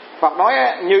 Phật nói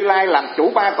Như Lai làm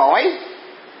chủ ba cõi,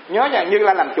 nhớ nha, Như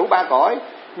Lai làm chủ ba cõi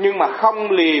nhưng mà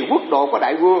không lìa quốc độ của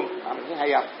đại vương. Mình thấy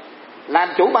hay không? Làm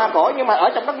chủ ba cõi nhưng mà ở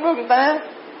trong đất nước người ta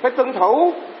phải tuân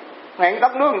thủ. Hiện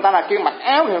đất nước người ta là kêu mặc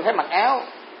áo thì mình phải mặc áo,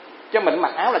 chứ mình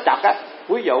mặc áo là chặt á,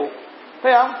 ví dụ,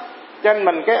 thấy không? Cho nên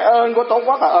mình cái ơn của Tổ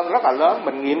quốc là ơn rất là lớn,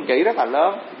 mình nghiệm kỹ rất là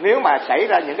lớn. Nếu mà xảy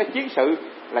ra những cái chiến sự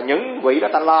là những vị đó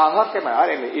ta lo hết, cái mà ở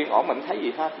đây mình yên ổn mình thấy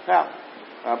gì hết, thấy không?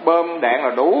 Bơm đạn là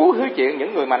đủ thứ chuyện.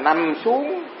 Những người mà nằm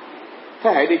xuống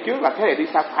thế hệ đi trước là thế hệ đi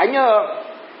sau phải nhớ ơn.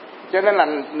 Cho nên là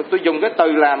tôi dùng cái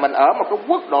từ là mình ở một cái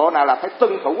quốc độ nào là phải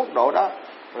tuân thủ quốc độ đó,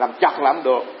 làm chặt làm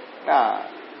được.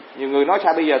 Nhiều người nói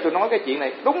sao bây giờ tôi nói cái chuyện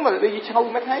này, đúng là đi sâu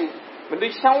mới thấy. Mình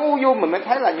đi sâu vô mình mới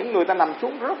thấy là những người ta nằm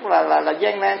xuống rất là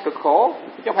gian nan cực khổ,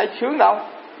 chứ không phải sướng đâu.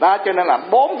 Đó cho nên là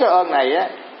 4 cái ơn này á,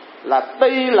 là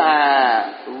tuy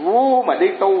là vua mà đi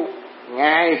tu,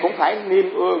 ngài cũng phải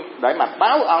niêm ương để mà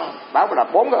báo ân, báo là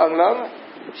 4 cái ơn lớn,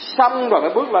 xong rồi mới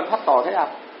bước lên tháp tòa, thấy không?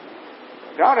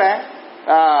 Rõ ràng.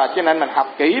 Cho nên mình học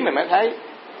kỹ mình mới thấy.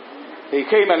 Thì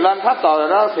khi mình lên tháp tòa rồi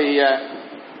đó thì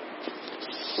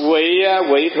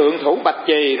vị thượng thủ bạch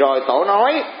trì rồi tổ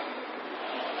nói: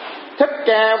 Thích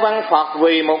Ca Văn Phật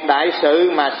vì một đại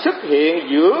sự mà xuất hiện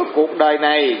giữa cuộc đời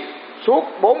này, suốt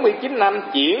 49 năm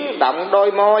chuyển động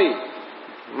đôi môi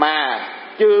mà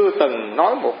chưa từng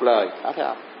nói một lời. Đó, thấy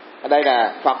không? Ở đây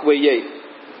là Phật vì gì?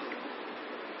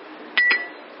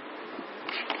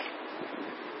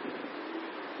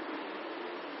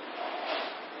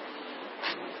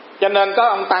 Cho nên có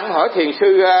ông Tăng hỏi Thiền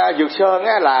sư Dược Sơn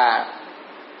á, là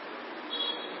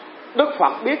Đức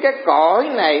Phật biết cái cõi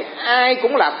này ai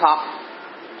cũng là Phật,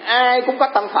 ai cũng có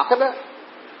tâm Phật hết đó,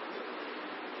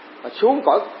 mà xuống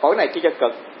cõi này chi cho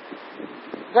cực,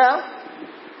 thấy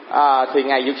không? Thì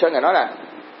ngài Dược Sơn ngài nói là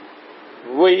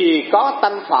vì có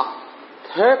tâm Phật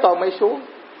Thế Tôn mới xuống,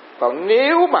 còn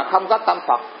nếu mà không có tâm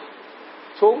Phật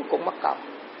xuống cũng mất công.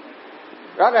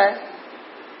 Rõ ràng,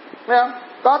 thấy không?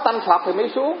 Có tâm Phật thì mới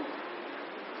xuống,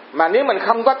 mà nếu mình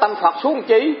không có tâm Phật xuống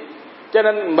chi? Cho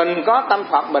nên mình có tâm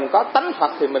Phật, mình có tánh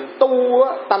Phật thì mình tu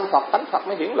á, tâm Phật tánh Phật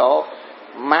mới hiển lộ.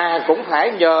 Mà cũng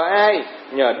phải nhờ ai?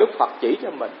 Nhờ Đức Phật chỉ cho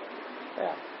mình.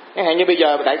 Chẳng hạn như bây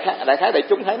giờ đại khái đại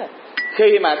chúng thấy này,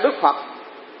 khi mà Đức Phật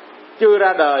chưa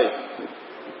ra đời,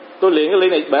 tôi luyện cái ly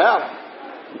này bể không?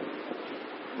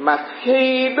 Mà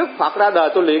khi Đức Phật ra đời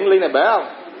tôi luyện cái ly này bể không?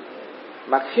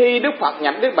 Mà khi Đức Phật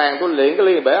nhập Niết Bàn tôi luyện cái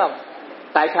ly này bể không?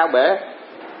 Tại sao bể?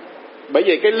 Bởi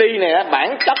vì cái ly này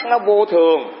bản chất nó vô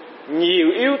thường, nhiều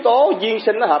yếu tố duyên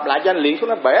sinh nó hợp lại cho nên luyện xuống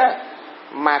nó bể.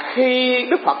 Mà khi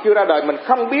Đức Phật chưa ra đời mình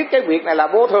không biết cái việc này là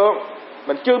vô thường,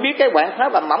 mình chưa biết cái quảng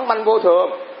pháp là mỏng manh vô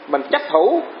thường, mình chấp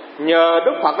thủ. Nhờ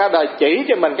Đức Phật ra đời chỉ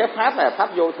cho mình cái pháp này là pháp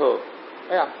vô thường,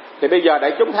 thấy không? Thì bây giờ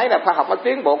đại chúng thấy là khoa học nó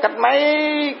tiến bộ cách mấy,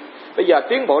 bây giờ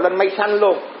tiến bộ lên mây xanh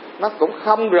luôn, nó cũng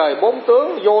không rời 4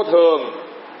 tướng vô thường,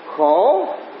 khổ,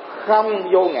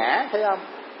 không, vô ngã, thấy không?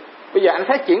 Bây giờ anh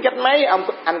phát triển cách mấy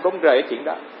anh cũng rời cái chuyện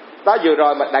đó. Đó vừa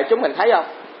rồi mà đại chúng mình thấy không?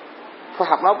 Khoa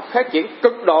học nó phát triển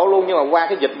cực độ luôn, nhưng mà qua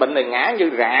cái dịch bệnh này ngã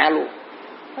như rạ luôn.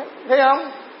 Thấy không?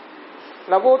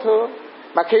 Là vô thường.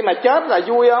 Mà khi mà chết là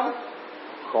vui không?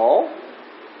 Khổ.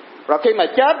 Rồi khi mà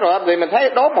chết rồi thì mình thấy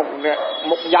đốt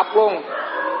một dọc luôn.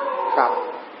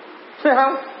 Không. Thấy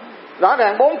không? Rõ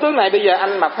ràng 4 tướng này bây giờ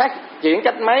anh mà phát triển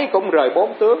cách mấy cũng rời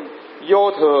 4 tướng.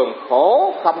 Vô thường,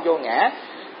 khổ, không, vô ngã.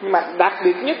 Nhưng mà đặc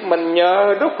biệt nhất mình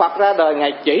nhờ Đức Phật ra đời,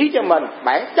 ngài chỉ cho mình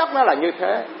bản chất nó là như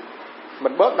thế,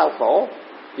 mình bớt đau khổ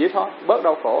vậy thôi, bớt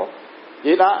đau khổ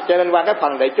vậy đó. Cho nên qua cái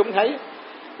phần để chúng thấy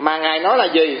mà ngài nói là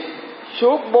gì?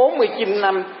 Suốt 49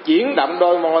 năm chuyển động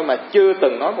đôi môi mà chưa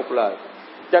từng nói một lời.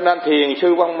 Cho nên Thiền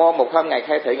sư Văn Môn một hôm ngài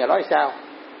khai thị, ngài nói sao?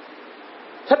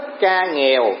 Thích Ca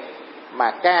nghèo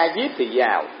mà Ca Diếp thì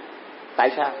giàu. Tại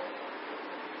sao?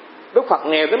 Đức Phật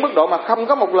nghèo tới mức độ mà không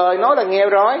có một lời nói là nghèo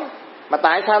rồi, mà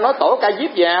tại sao nói tổ Ca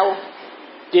Diếp giàu?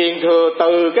 Truyền thừa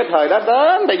từ cái thời đó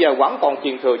đến bây giờ vẫn còn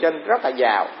truyền thừa, cho nên rất là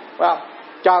giàu, phải không?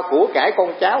 Cho của cải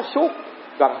con cháu suốt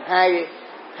gần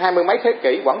 20 mấy thế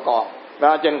kỷ vẫn còn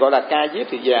đó, cho nên gọi là Ca Diếp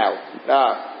thì giàu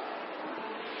đó.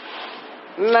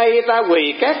 Nay ta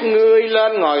quỳ các ngươi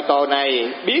lên ngồi tòa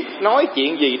này, biết nói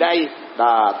chuyện gì đây?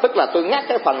 Tức là tôi ngắt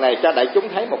cái phần này cho đại chúng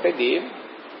thấy một cái điểm.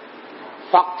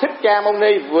 Phật Thích Ca Mâu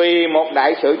Ni vì một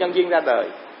đại sự nhân duyên ra đời,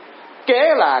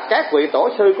 kế là các vị tổ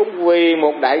sư cũng vì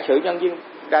một đại sự nhân duyên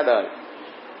ra đời.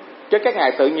 Chứ các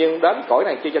ngài tự nhiên đến cõi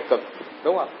này chưa cho cực,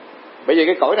 đúng không? Bởi vì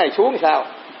cái cõi này xuống sao?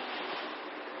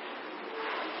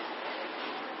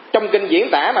 Trong kinh diễn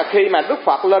tả mà khi mà Đức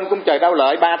Phật lên cung trời Đau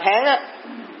Lợi 3 tháng á,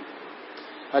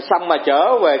 xong mà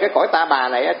trở về cái cõi Ta Bà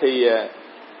này á, thì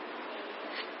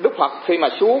Đức Phật khi mà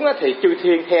xuống á, thì chư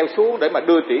thiên theo xuống để mà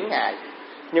đưa tiễn ngài.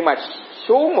 Nhưng mà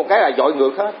xuống một cái là dội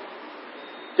ngược hết.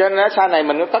 Cho nên sau này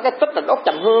mình có cái tích là đốt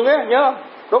trầm hương á, nhớ không?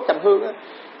 Đốt trầm hương á.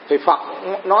 Thì Phật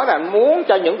nói là muốn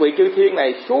cho những vị chư thiên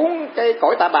này xuống cái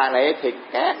cõi Ta Bà này thì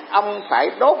các ông phải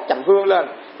đốt trầm hương lên.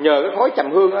 Nhờ cái khói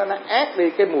trầm hương đó, nó át đi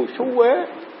cái mùi xú uế.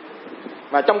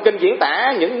 Mà trong kinh diễn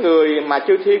tả những người mà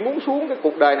chư thiên muốn xuống cái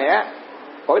cuộc đời này á,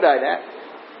 cõi đời này á,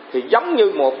 thì giống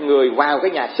như một người vào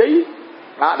cái nhà xí.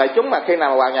 Đó, đại chúng mà khi nào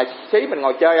mà vào nhà xí mình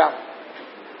ngồi chơi không?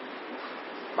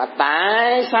 Mà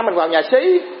tại sao mình vào nhà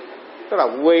xí? Tức là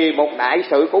vì một đại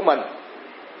sự của mình,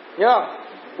 nhớ không?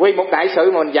 Vì một đại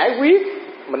sự mà mình giải quyết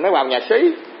mình mới vào nhà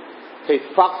xí. Thì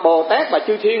Phật Bồ Tát và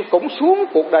chư thiên cũng xuống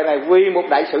cuộc đời này vì một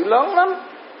đại sự lớn lắm,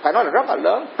 phải nói là rất là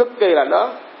lớn, cực kỳ là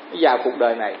lớn vào cuộc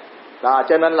đời này. Đó,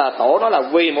 cho nên là Tổ nói là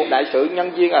vì một đại sự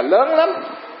nhân duyên là lớn lắm.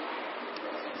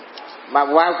 Mà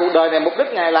vào cuộc đời này mục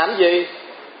đích Ngài làm gì?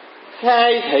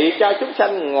 Khai thị cho chúng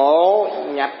sanh ngộ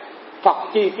nhập Phật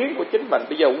chi kiến của chính mình.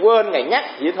 Bây giờ quên Ngài nhắc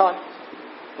vậy thôi.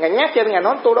 Ngài nhắc cho nên Ngài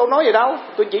nói tôi đâu nói gì đâu,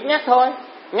 tôi chỉ nhắc thôi,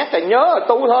 nhắc là nhớ là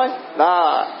tu thôi.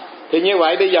 Đó, thì như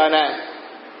vậy bây giờ nè,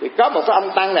 thì có một cái ông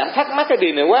tăng này thắc mắc cái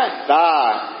điều này quá.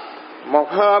 Đó,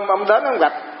 một hôm ông đến ông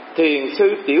gặp thiền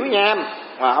sư Tiểu Nham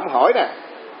mà ông hỏi nè: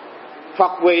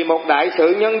 Phật vì một đại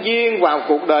sự nhân duyên vào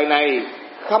cuộc đời này,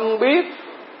 không biết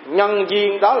nhân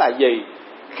duyên đó là gì,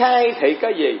 khai thị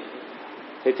cái gì?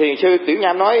 Thì thiền sư Tiểu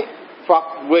Nham nói: Phật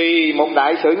vì một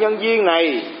đại sự nhân duyên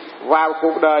này vào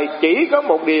cuộc đời chỉ có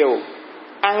một điều: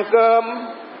 ăn cơm,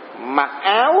 mặc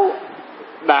áo,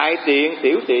 đại tiện,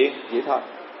 tiểu tiện, vậy thôi.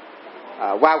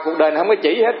 Vào cuộc đời này không có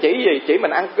chỉ hết. Chỉ gì? Chỉ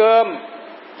mình ăn cơm,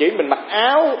 chỉ mình mặc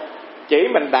áo, chỉ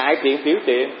mình đại tiện, tiểu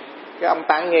tiện. Cái ông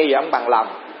tăng nghe vậy ông bằng lòng,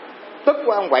 tức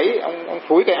quá, ông vẫy, ông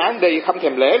phủi cái áo đi, không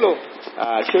thèm lễ luôn.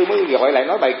 Sư mới gọi lại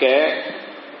nói bài kệ: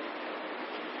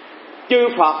 chư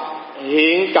Phật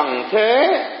hiện trần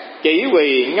thế, chỉ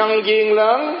vì nhân duyên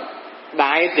lớn,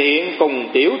 đại tiện cùng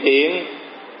tiểu tiện,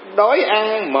 đói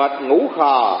ăn mệt ngủ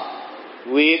khò,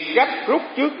 việc gấp rút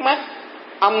trước mắt,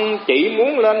 ông chỉ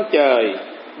muốn lên trời,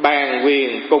 bàn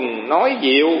quyền cùng nói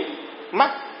diệu, mắc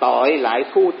tội lại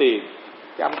thu tiền.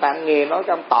 Cái ông ta nghe nói,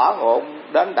 cái ông tỏ ngộ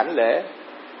đến đảnh lễ.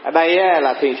 Ở đây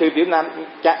là thiền sư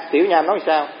Tiểu Nham nói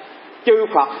sao? Chư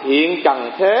Phật hiện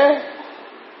trần thế,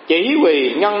 chỉ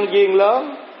vì nhân duyên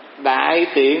lớn, đại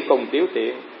tiện cùng tiểu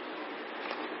tiện,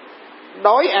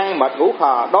 đói ăn mệt ngủ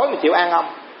khò. Đói mình chịu ăn không?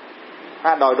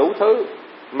 Đòi đủ thứ,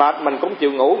 mệt mình cũng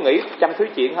chịu ngủ, nghĩ trăm thứ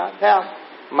chuyện hết, thấy không?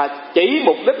 Mà chỉ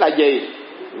mục đích là gì?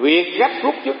 Việc gấp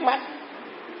rút trước mắt.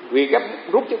 Việc gấp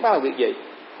rút trước mắt là việc gì?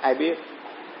 Ai biết?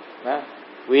 Đó.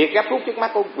 Việc gấp rút trước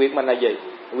mắt của việc mình là gì?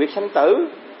 Việc sanh tử,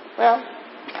 thấy không?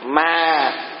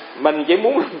 Mà mình chỉ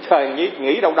muốn trời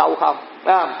nghĩ đâu đâu không,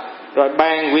 thấy không? Rồi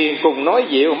bàn quyền cùng nói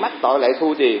diệu, mắc tội lại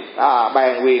thu tiền.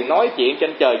 Bàn quyền nói chuyện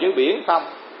trên trời dưới biển không,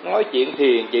 nói chuyện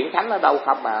thiền chuyện thánh ở đâu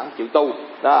không mà không chịu tu.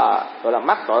 Đó, gọi là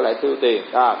mắc tội lại thu tiền.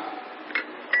 Đó.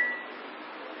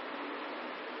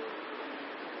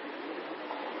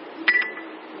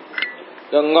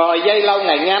 Rồi ngồi dây lâu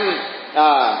ngày nhâm,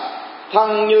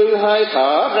 thân như hơi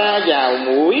thở ra vào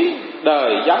mũi,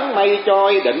 đời giống mây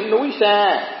trôi đỉnh núi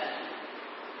xa,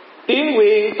 tiếng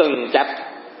nguyên từng chập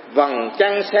vầng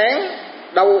trăng sáng,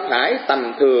 đâu phải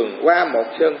tầm thường qua một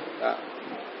sân.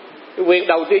 Cái việc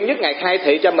đầu tiên nhất Ngài khai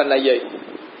thị cho mình là gì?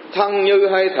 Thân như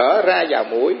hơi thở ra vào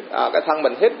mũi. Cái thân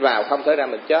mình hít vào không thể ra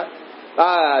mình chết.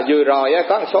 Vừa rồi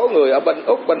có một số người ở bên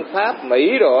Úc, bên Pháp,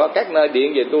 Mỹ rồi các nơi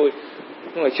điện về tôi.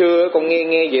 Ngày xưa con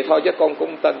nghe vậy thôi chứ con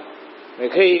cũng tin.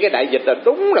 Khi cái đại dịch là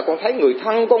đúng là con thấy người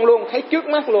thân con luôn, thấy trước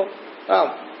mắt luôn, phải không?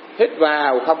 Hít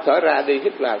vào không thở ra đi,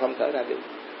 hít vào không thở ra đi.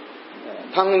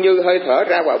 Thân như hơi thở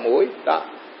ra vào mũi. Đó.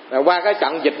 Qua cái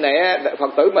trận dịch này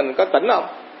Phật tử mình có tỉnh không?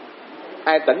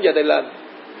 Ai tỉnh giờ đây lên?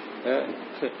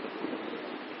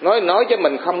 Nói cho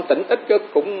mình không tỉnh ít chứ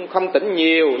cũng không tỉnh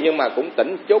nhiều, nhưng mà cũng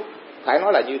tỉnh chút, phải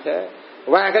nói là như thế.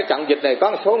 Qua cái trận dịch này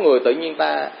có một số người tự nhiên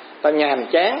ta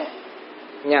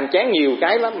nhàm chán nhiều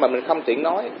cái lắm mà mình không tiện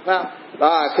nói, phải không?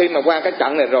 Đó, khi mà qua cái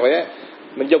trận này rồi á,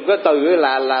 mình dùng cái từ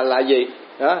là gì?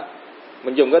 Đó.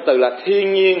 Mình dùng cái từ là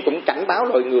thiên nhiên cũng cảnh báo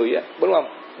loài người á, đúng không?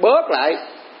 Bớt lại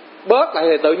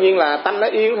thì tự nhiên là tâm nó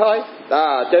yên thôi.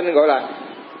 Đó, cho nên gọi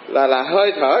là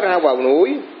hơi thở ra vào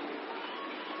mũi.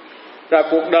 Rồi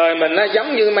cuộc đời mình nó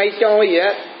giống như mây trôi vậy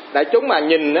á. Đại chúng mà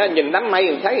nhìn đám mây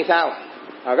mình thấy thì sao?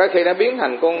 Có khi nó biến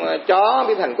thành con chó,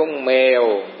 biến thành con mèo,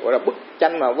 gọi là bức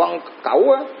tranh mà văn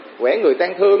cẩu á, vẽ người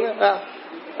tang thương á.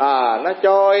 Nó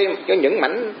trôi, cho những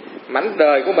mảnh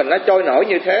đời của mình nó trôi nổi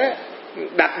như thế.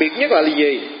 Đặc biệt nhất là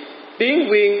gì? Tiếng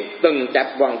viên từng chập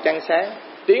vầng trăng sáng.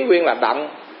 Tiếng viên là động,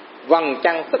 vầng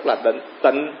trăng tức là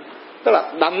tịnh, tức là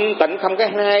động tịnh không cái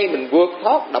hai, mình vượt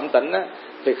thoát động tịnh á,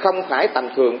 thì không phải tầm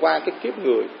thường qua cái kiếp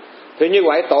người. Thì như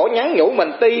vậy tổ nhắn nhủ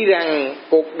mình, tuy rằng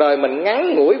cuộc đời mình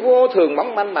ngắn ngủi vô thường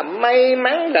mỏng manh, mà may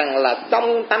mắn rằng là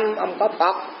trong tâm ông có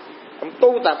Phật, ông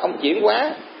tu tập, ông chuyển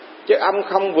hóa, chứ ông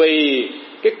không vì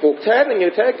cái cuộc thế nó như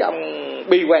thế cái ông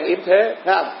bi quan yếm thế,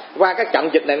 thấy không? Qua cái trận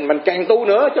dịch này mình càng tu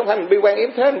nữa, chứ không phải mình bi quan yếm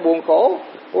thế mình buồn khổ.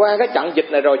 Qua cái trận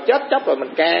dịch này rồi chết chóc rồi mình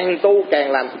càng tu,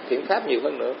 càng làm thiện pháp nhiều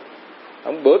hơn nữa.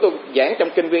 Bữa tôi giảng trong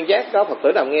kinh Viên Giác có Phật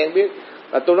tử nào nghe biết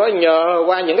là tôi nói nhờ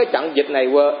qua những cái trận dịch này,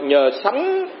 nhờ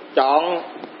sống chọn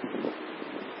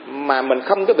mà mình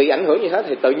không có bị ảnh hưởng như thế,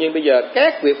 thì tự nhiên bây giờ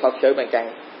các việc Phật sự mình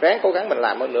càng ráng cố gắng mình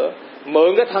làm hơn nữa.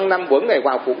 Mượn cái thân năm vững này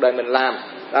vào cuộc đời mình làm,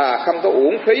 không có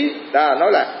uổng phí.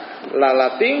 Nói là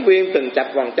tiếng viên từng chập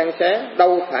vầng trăng sáng,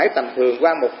 đâu phải tầm thường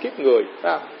qua một kiếp người.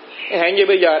 Hạn như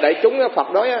bây giờ đại chúng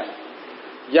Phật nói á,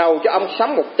 dầu cho ông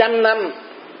sống 100 năm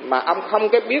mà ông không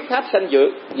cái biết pháp sanh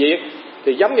diệt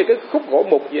thì giống như cái khúc gỗ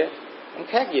mục vậy, không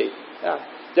khác gì.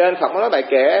 Cho nên Phật nói bài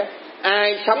kệ,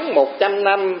 ai sống 100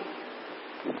 năm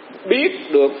biết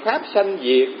được pháp sanh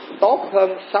diệt tốt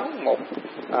hơn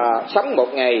sống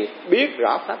một ngày biết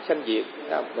rõ pháp sanh diệt.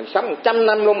 Mình sống 100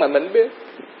 năm luôn mà mình biết,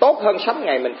 tốt hơn sống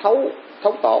ngày mình thấu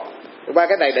tột. Qua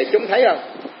cái này để chúng thấy không,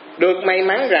 được may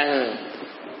mắn rằng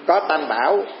có Tam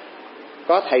Bảo,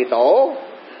 có thầy tổ,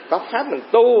 có pháp mình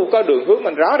tu, có đường hướng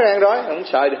mình rõ ràng rồi, không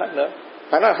sợ gì hết nữa.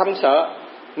 Phải nói là không sợ.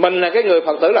 Mình là cái người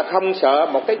Phật tử là không sợ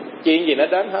một cái chuyện gì nó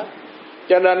đến hết.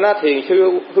 Cho nên Thiền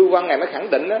sư Hư Văn Ngài mới khẳng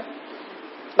định đó,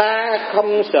 ta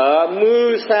không sợ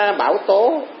mưa sa bão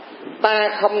tố, ta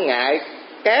không ngại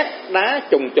cát đá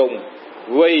trùng trùng,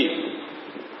 vì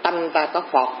tâm ta có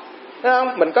Phật. Thấy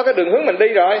không? Mình có cái đường hướng mình đi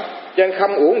rồi, cho nên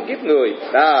không uổng kiếp người.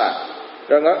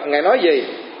 Rồi Ngài nói gì?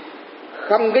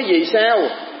 Không cái gì sao?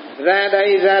 Ra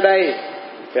đây.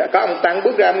 Có ông Tăng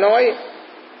bước ra ông nói,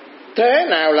 thế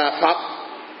nào là Phật?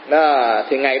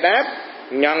 Thì Ngài đáp,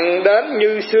 nhận đến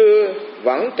như xưa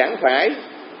vẫn chẳng phải.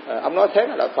 Ông nói thế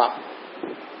nào là Phật.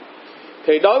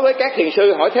 Thì đối với các thiền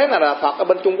sư hỏi thế nào là Phật ở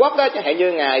bên Trung Quốc đó, chẳng hạn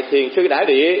như Ngài Thiền sư Đại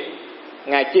Địa,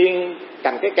 Ngài Chiên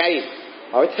cầm cái cây,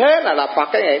 hỏi thế nào là Phật,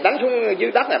 cái Ngài đánh xuống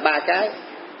dưới đất là 3 cái,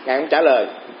 Ngài không trả lời.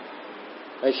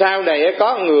 Rồi sau này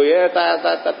có người ta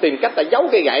tìm cách ta giấu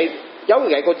cái gậy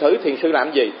cô thử thiền sư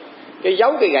làm gì. Cái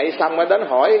giấu cái gậy xong mới đến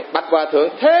hỏi bạch hòa thượng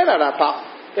thế nào là Phật.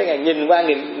 Cái Ngài nhìn qua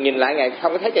nhìn lại, Ngài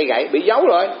không có thấy cây gậy, bị giấu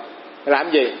rồi.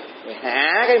 Làm gì? Ngài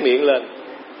hạ cái miệng lên,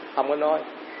 không có nói.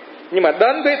 Nhưng mà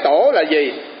đến với tổ là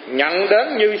gì? Nhận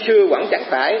đến như xưa vẫn chẳng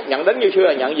phải. Nhận đến như xưa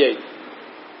là nhận gì?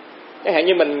 Chẳng hạn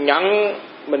như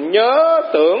mình nhớ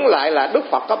tưởng lại là Đức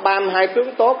Phật có 32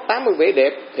 tướng tốt, 80 vẻ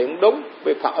đẹp thì cũng đúng,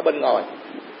 vì Phật ở bên ngoài.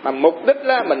 Mà mục đích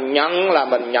là mình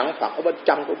nhận Phật ở bên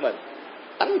trong của mình,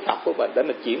 tánh Phật của mình để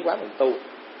mình chuyển hóa mình tu.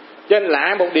 Cho nên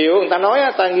lạ một điều người ta nói,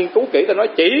 ta nghiên cứu kỹ, ta nói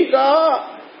chỉ có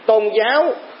tôn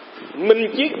giáo minh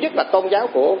triết nhất là tôn giáo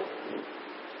của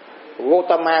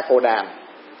Gautama Cồ Đàm.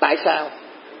 Tại sao?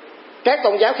 Các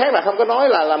tôn giáo khác là không có nói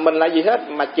là mình là gì hết,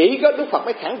 mà chỉ có Đức Phật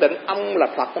mới khẳng định ông là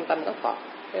Phật, trong tâm có Phật.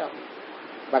 Thấy không?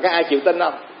 Mà cái ai chịu tin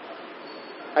không?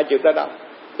 Ai chịu tin không?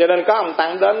 Cho nên có ông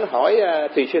Tăng đến hỏi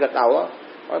Thiền sư Thạch Đầu,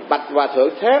 hỏi bạch hòa thượng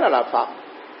thế nào là Phật.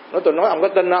 Tôi nói ông có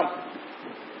tin không?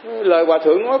 Lời hòa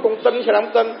thượng nói con tin, sao không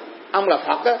tin? Ông là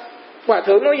Phật á. Hòa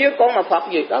thượng nói với con là Phật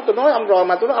gì đó, tôi nói ông rồi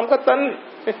mà tôi nói ông có tin.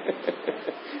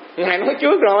 Ngài nói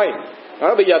trước rồi.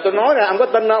 Đó, bây giờ tôi nói ra ông có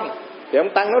tin không? Thì ông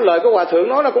Tăng nói lời của hòa thượng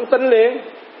nói là con tin liền.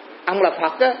 Ông là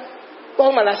Phật á,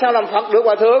 con mà là sao làm Phật được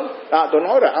hòa thượng? Tôi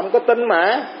nói rồi ông có tin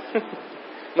mà.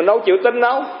 Mình đâu chịu tin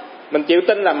đâu. Mình chịu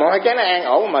tin là mọi cái nó an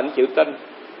ổn mà mình chịu tin.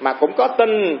 Mà cũng có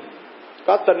tin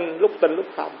lúc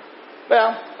không. Thấy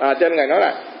không? Cho nên Ngài nói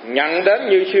là nhận đến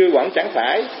như xưa vẫn chẳng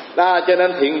phải. Cho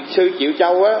nên Thiền sư Triệu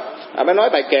Châu á, mới nói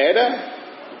bài kệ đó,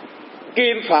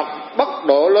 kim Phật bất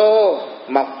độ lô,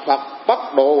 mộc Phật bất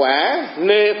độ quả,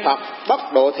 nê Phật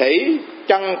bất độ thủy,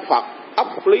 chân Phật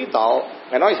ốc lý tộ.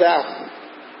 Ngài nói sao?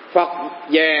 Phật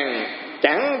vàng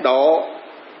chẳng độ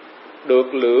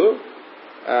được lửa,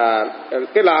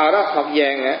 cái lò đó Phật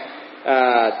vàng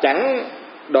chẳng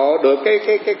độ được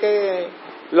cái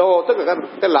lô, tức là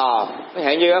cái lò. Ví dụ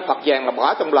như Phật vàng mà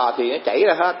bỏ trong lò thì nó chảy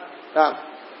ra hết.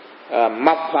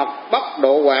 Mộc Phật bất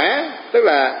độ quả, tức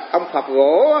là ông Phật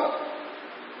gỗ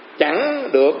chẳng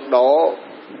được độ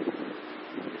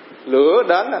lửa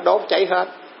đến nó đốt cháy hết.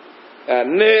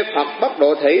 Nê Phật bất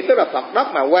độ thủy, tức là Phật đất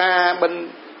mà qua bên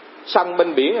sông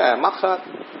bên biển mất hết.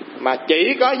 Mà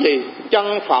chỉ có gì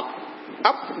chân Phật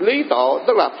ấp lý tổ,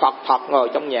 tức là Phật ngồi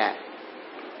trong nhà.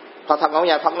 Phật ngồi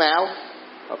nhà Phật nào?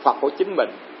 Phật của chính mình.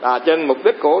 Trên mục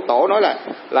đích của tổ nói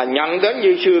là nhận đến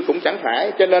như xưa cũng chẳng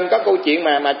phải. Cho nên có câu chuyện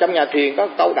mà trong nhà thiền có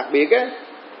câu đặc biệt á,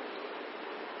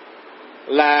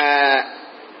 là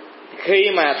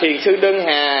khi mà thiền sư Đơn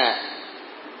Hà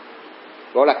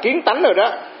gọi là kiến tánh rồi đó,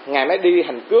 ngài mới đi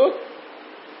hành cước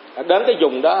đến cái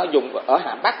vùng đó, vùng ở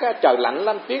Hà Bắc á, trời lạnh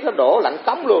lắm, tuyết nó đổ lạnh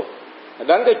cống luôn.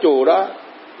 Đến cái chùa đó,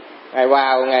 ngài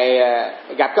vào, ngài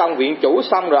gặp cái ông viện chủ,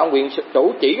 xong rồi ông viện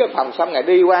chủ chỉ cái phòng, xong ngài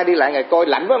đi qua đi lại, ngài coi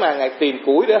lạnh quá mà ngài tìm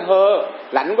củi để hơ,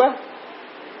 lạnh quá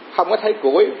không có thấy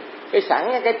củi. Cái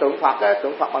sẵn cái tượng Phật á,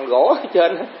 tượng Phật bằng gỗ ở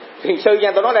trên. Thiền sư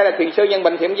nha, tôi nói đây là thiền sư nhân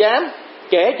bình thì không dám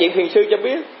kể chuyện thiền sư cho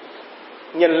biết.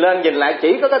 Nhìn lên nhìn lại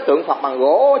chỉ có cái tượng Phật bằng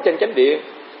gỗ trên chánh điện.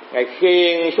 Ngài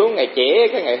khiêng xuống, ngài chẻ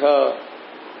cái ngài hơ.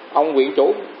 Ông viện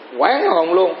chủ quán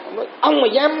hồn luôn, ông nói, ông mà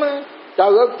dám, trời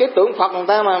ơi cái tượng Phật người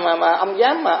ta mà ông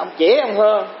dám mà ông chẻ ông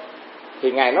hơ.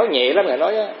 Thì ngài nói nhẹ lắm, ngài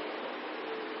nói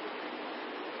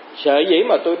sợi dĩ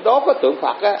mà tôi đốt cái tượng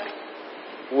Phật á,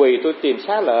 vì tôi tìm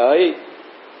xá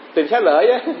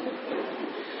lợi á.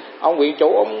 Ông viện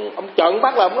chủ ông trợn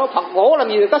mắt là ông nói Phật gỗ làm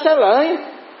gì có xá lợi,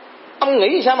 ông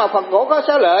nghĩ sao mà Phật gỗ có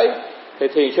xá lợi. Thì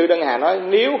thiền sư Đơn Hà nói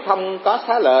nếu không có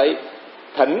xá lợi,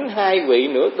 thỉnh hai vị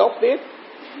nữa đốt tiếp.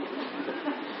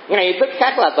 Ngay tức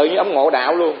khắc là tự nhiên ông ngộ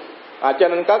đạo luôn. Cho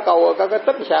nên có cái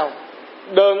tích sao: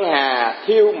 Đơn Hà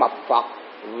thiêu mập Phật,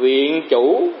 viện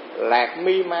chủ lạc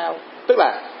mi mau. Tức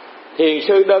là thiền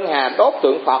sư Đơn Hà đốt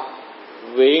tượng Phật,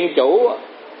 viện chủ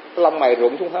lông mày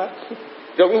rụng xuống hết.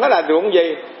 Rụng hết là rụng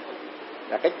gì?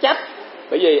 Là cái chấp.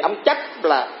 Bởi vì ông chấp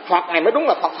là Phật này mới đúng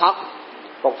là Phật thật,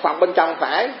 còn Phật bên trong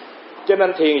phải. Cho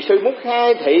nên thiền sư muốn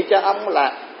khai thị cho ông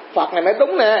là Phật này mới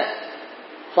đúng nè.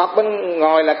 Phật bên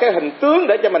ngoài là cái hình tướng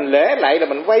để cho mình lễ lạy, là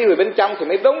mình quay về bên trong thì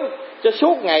mới đúng. Chứ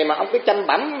suốt ngày mà ông cứ chăm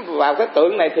bẩm vào cái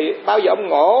tượng này thì bao giờ ông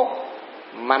ngộ.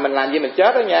 Mà mình làm gì mình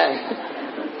chết đó nha.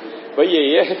 Bởi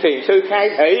vì thiền sư khai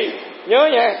thị, nhớ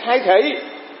nha, khai thị.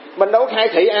 Mình đâu có khai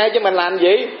thị ai chứ mình làm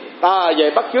gì.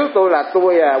 Về bắt chước tôi là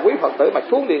tôi quý Phật tử mà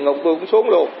xuống địa ngục tôi cũng xuống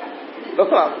luôn, đúng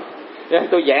không?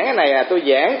 Tôi giảng cái này tôi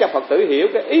giảng cho Phật tử hiểu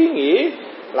cái ý nghĩa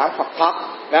là Phật thật,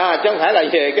 chứ không phải là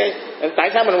về cái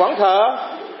tại sao mình quán thờ.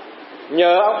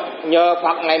 Nhờ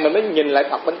Phật này mình mới nhìn lại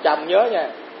Phật bên trong, nhớ nha.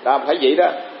 Phải vậy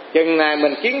đó. Chừng này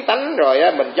mình kiến tánh rồi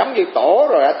mình giống như tổ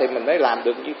rồi thì mình mới làm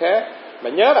được như thế. Mà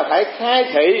nhớ là phải khai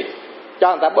thị cho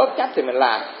người ta bớt chấp thì mình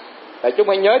làm. Tại chúng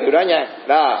phải nhớ điều đó nha.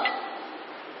 Đó.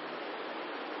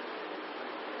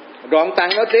 Rồi ông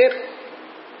Tăng nói tiếp: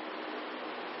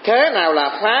 thế nào là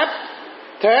Pháp,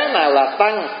 thế nào là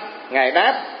Tăng? Ngài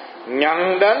đáp: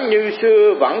 nhận đến như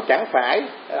xưa vẫn chẳng phải.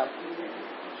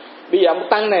 Bây giờ ông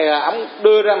Tăng này là ông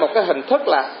đưa ra một cái hình thức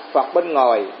là Phật bên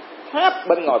ngoài, Pháp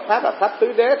bên ngoài. Pháp là Pháp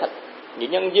tứ đế, thật nhị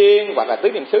nhân duyên hoặc là tứ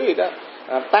niệm xứ gì đó.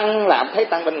 Tăng là ông thấy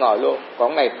Tăng bên ngoài luôn.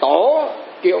 Còn này tổ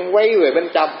kêu ông quay về bên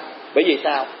trong. Bởi vì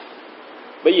sao?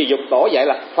 Bởi vì dục tổ dạy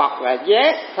là Phật là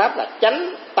giác, Pháp là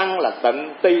chánh, Tăng là tịnh,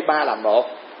 ti ba là một.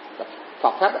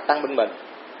 Phật Pháp là Tăng bên mình.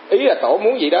 Ý là tổ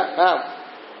muốn gì đó, phải không?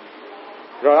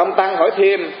 Rồi ông Tăng hỏi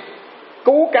thêm: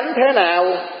 cứu cánh thế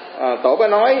nào? Tổ mới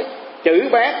nói: chữ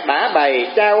bát đã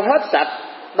bày trao hết sạch,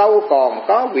 đâu còn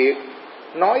có việc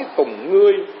nói cùng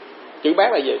ngươi. Chữ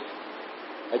bát là gì?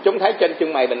 Chúng thấy trên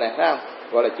chân mày mình này, phải không?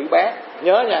 Gọi là chữ bát.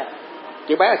 Nhớ nha,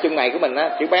 chữ bát là chân mày của mình á,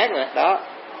 chữ bát này đó.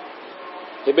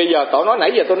 Thì bây giờ tổ nói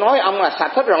nãy giờ tôi nói ông là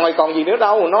sạch hết rồi, còn gì nữa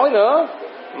đâu nói nữa.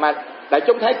 Mà đại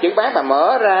chúng thấy chữ bát mà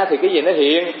mở ra thì cái gì nó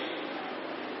hiện?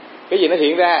 Cái gì nó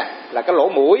hiện ra? Là cái lỗ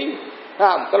mũi, phải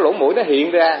không? Cái lỗ mũi nó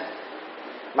hiện ra.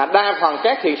 Mà đa phần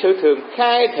các thiền sư thường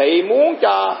khai thị muốn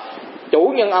cho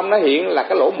chủ nhân ông nó hiện là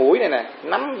cái lỗ mũi này nè,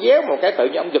 nắm déo một cái tự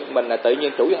nhiên ông giật mình là tự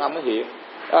nhiên chủ nhân ông nó hiện.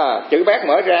 Chữ bát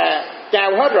mở ra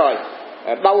trao hết rồi,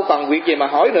 đâu còn việc gì mà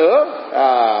hỏi nữa.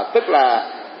 Tức là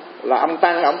ông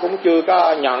Tăng ông cũng chưa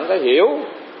có nhận cái hiểu.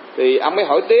 Thì ông mới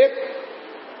hỏi tiếp: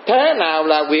 thế nào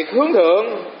là việc hướng thượng?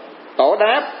 Tổ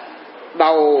đáp: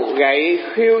 đầu gậy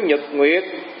khiêu nhật nguyệt.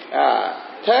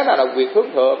 Thế nào là việc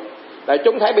hướng thượng? Đại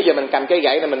chúng thấy bây giờ mình cầm cây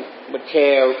gậy này mình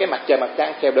khèo cái mặt trời mặt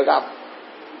trăng, khèo được không?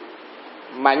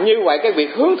 Mà như vậy cái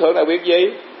việc hướng thượng là việc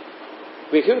gì?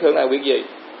 Việc hướng thượng là việc gì?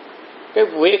 Cái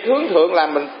việc hướng thượng là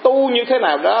mình tu như thế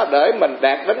nào đó để mình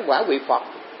đạt đến quả vị Phật.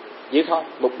 Vậy thôi,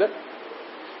 mục đích.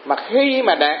 Mà khi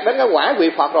mà đạt đến cái quả vị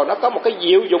Phật rồi, nó có một cái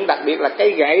diệu dụng đặc biệt là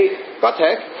cây gậy có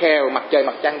thể khèo mặt trời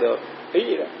mặt trăng được. Ý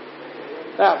gì đó?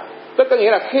 Thấy không? Tức có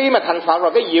nghĩa là khi mà thành Phật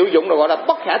rồi, cái diệu dụng rồi gọi là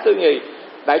bất khả tư nghị.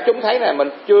 Đại chúng thấy này, mình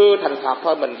chưa thành Phật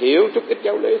thôi, mình hiểu chút ít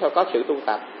giáo lý thôi, có sự tu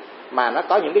tập. mà nó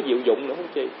có những cái diệu dụng nữa không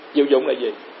chi. Diệu dụng là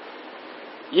gì?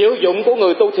 Diệu dụng của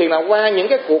người tu thiền là qua những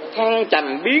cái cuộc thăng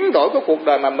trầm biến đổi của cuộc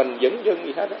đời mà mình vẫn dưng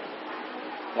gì hết đó.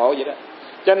 Ngộ vậy đó.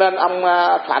 Cho nên ông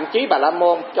Phạm Chí Bà La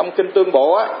Môn trong kinh Tương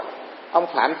Bộ á, ông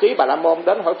Phạm Chí Bà La Môn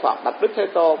đến hỏi Phật bạch Đức Thế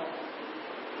Tôn.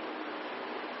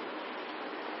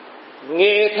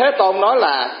 Nghe Thế Tôn nói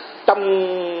là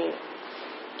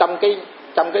trong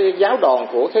cái giáo đoàn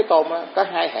của Thế Tôn á, có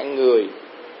hai hạng người,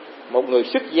 một người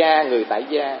xuất gia, người tại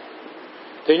gia.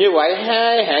 Thì như vậy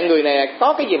hai hạng người này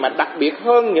có cái gì mà đặc biệt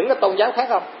hơn những cái tôn giáo khác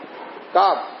không? Có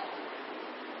không?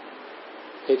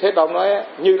 Thì Thế Tôn nói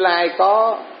Như Lai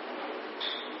có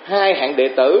hai hạng đệ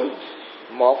tử,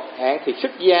 một hạng thì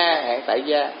xuất gia, hạng tại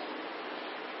gia.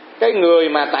 Cái người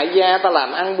mà tại gia ta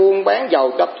làm ăn buôn bán,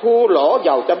 giàu cho thua lỗ,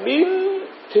 giàu cho biến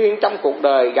thiên trong cuộc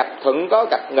đời, gặp thuận có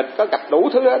gặp nghịch có, gặp đủ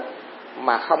thứ hết,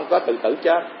 mà không có tự tử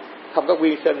chết, không có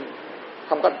quy sinh,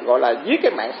 không có gọi là giết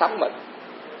cái mạng sống mình,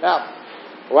 thấy không?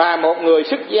 Và một người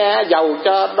xuất gia giàu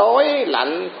cho đói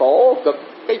lạnh khổ cực,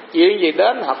 cái chuyện gì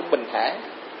đến họ cũng bình thản.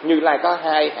 Như Lai có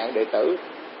hai hạng đệ tử.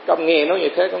 Ông nghe nói như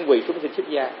thế, ông quỳ xuống xin xuất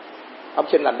gia, ông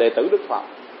xin làm đệ tử Đức Phật.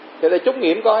 Thì để chúng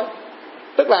nghiệm coi.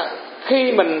 Tức là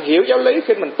khi mình hiểu giáo lý,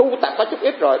 khi mình tu tập có chút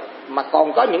ít rồi, mà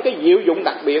còn có những cái diệu dụng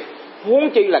đặc biệt, huống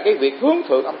chi là cái việc hướng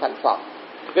thượng ông thành Phật.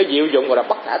 Cái diệu dụng gọi là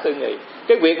bất khả tư nghị.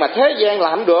 Cái việc mà thế gian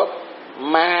làm được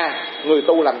mà người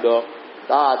tu làm được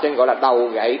đó, trên gọi là đầu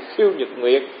gậy khiêu nhật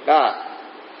nguyệt đó.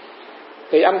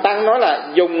 Thì ông Tăng nói là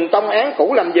dùng công án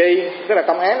cũ làm gì? Tức là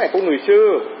công án này của người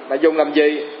xưa mà dùng làm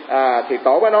gì? Thì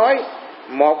Tổ mới nói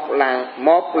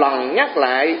một lần nhắc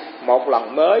lại, một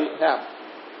lần mới, thấy không?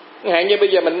 Hạn như bây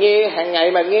giờ mình nghe hàng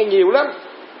ngày mà nghe nhiều lắm,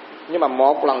 nhưng mà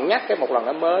một lần nhắc cái một lần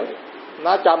nó mới,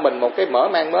 nó cho mình một cái mở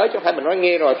mang mới, chứ không phải mình nói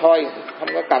nghe rồi thôi, không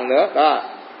có cần nữa đó.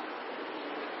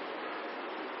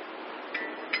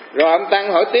 Rồi ông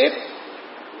Tăng hỏi tiếp,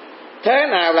 thế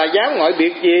nào là giáo ngoại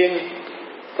biệt truyền?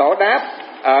 Tổ đáp,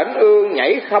 ẩn ương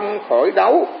nhảy không khỏi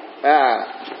đấu.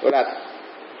 Gọi là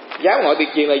giáo ngoại biệt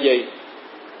truyền là gì?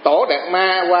 Tổ Đạt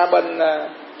Ma qua bên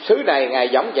xứ này, ngài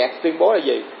dõng dạc tuyên bố là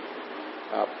gì?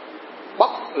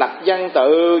 Bất lập văn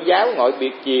tự, giáo ngoại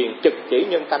biệt truyền, trực chỉ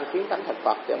nhân tâm kiến tánh thành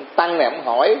Phật. Thì ông Tăng này ông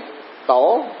hỏi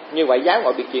Tổ, như vậy giáo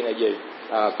ngoại biệt truyền là gì?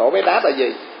 Tổ mới đáp là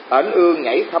gì? Ẩn ương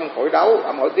nhảy không khỏi đấu.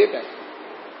 Ông hỏi tiếp này.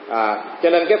 Cho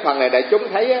nên cái phần này đại chúng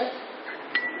thấy á,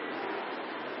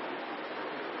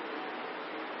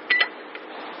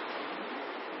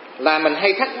 là mình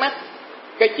hay thắc mắc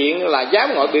cái chuyện là giáo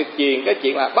ngoại biệt truyền, cái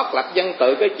chuyện là bất lập văn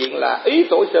tự, cái chuyện là ý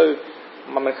tổ sư,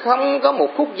 mà mình không có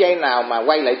một phút giây nào mà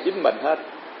quay lại chính mình hết.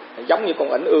 Giống như con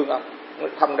ẩn ương không? Nó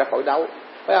không ra khỏi đấu,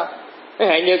 phải không? Thế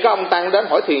hệ như có ông Tăng đến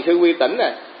hỏi Thiền sư Quy Tỉnh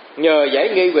nè, nhờ giải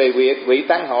nghi về việc, vị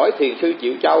Tăng hỏi Thiền sư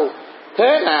Triệu Châu,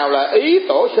 thế nào là ý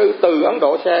tổ sư từ Ấn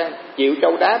Độ sang? Triệu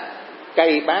Châu đáp,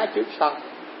 cây bá trước sân.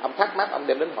 Ông thắc mắc, ông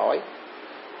đem đến hỏi.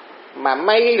 Mà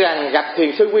may rằng gặp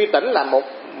Thiền sư Quy Tỉnh là một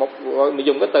mình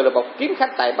dùng cái từ là một kiếm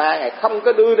khách tài ba, ngài không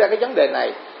có đưa ra cái vấn đề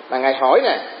này, mà ngài hỏi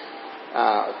nè,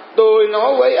 tôi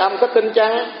nói với ông có tin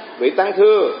chăng? Vị Tăng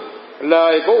thưa,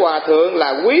 lời của hòa thượng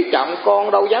là quý trọng,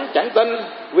 con đâu dám chẳng tin.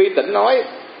 Quy Tỉnh nói,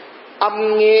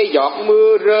 ông nghe giọt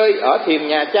mưa rơi ở thềm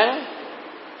nhà trắng,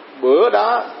 bữa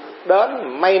đó đến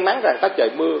may mắn rằng có trời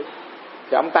mưa.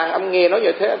 Thì ông Tăng ông nghe nói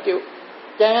như thế, ông kêu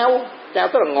chao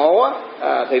tức là ngộ á.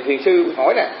 Thì Thiền sư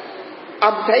hỏi nè,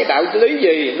 ông thấy đạo lý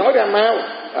gì, nói ra mau.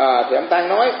 Thì ông Tăng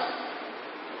nói,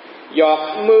 giọt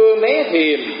mưa mé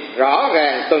thềm, rõ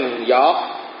ràng từng giọt,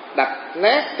 đập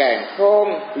nát càng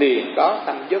khôn, liền đó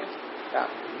tâm dứt.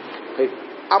 Thì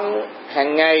ông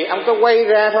hàng ngày ông có quay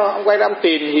ra thôi, ông quay ra ông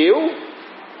tìm hiểu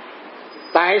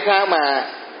tại sao mà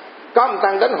có ông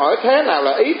Tăng đến hỏi thế nào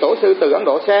là ý tổ sư từ Ấn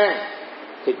Độ sang.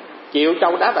 Thì Triệu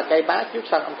Châu đáp là cây bá trước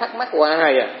sân. Ông thắc mắc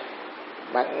hoài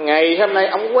mà ngày hôm nay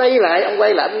ông quay lại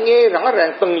ông nghe rõ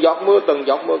ràng từng giọt mưa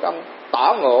ông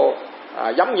tỏ ngộ,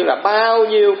 giống như là bao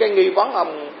nhiêu cái nghi vấn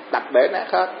ông đập bể nát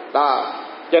hết đó.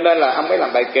 Cho nên là ông mới làm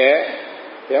bài kệ.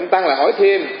 Thì ông Tăng là hỏi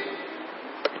thêm,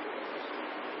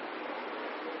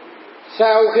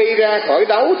 sau khi ra khỏi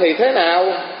đấu thì thế nào?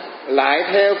 Lại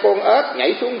theo con ếch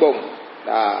nhảy xuống bùn.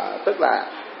 Tức là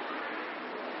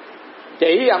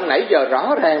chỉ ông nãy giờ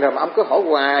rõ ràng rồi mà ông cứ hỏi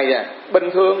hoài bình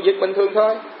thường, việc bình thường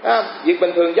thôi. Việc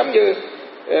bình thường giống như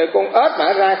con ếch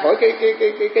mà ra khỏi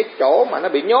cái chỗ mà nó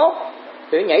bị nhốt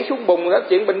thì nó nhảy xuống bùn, đó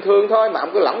chuyện bình thường thôi, mà ông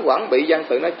cứ lẳng quẩn bị văn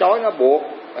tự nó trói nó buộc.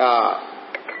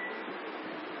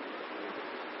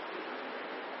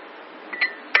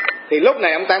 Thì lúc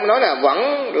này ông Tăng nói là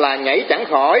vẫn là nhảy chẳng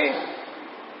khỏi.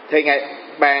 Thì ngài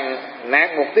bàn nạt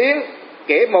một tiếng,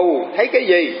 kẻ mù thấy cái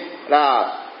gì?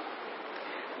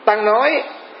 Tăng nói,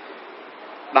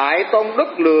 Đại Tôn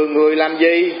Đức lừa người làm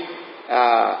gì?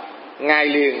 ngài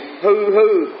liền hư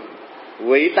hư,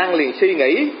 vị tăng liền suy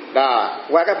nghĩ. Đó,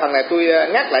 qua cái phần này tôi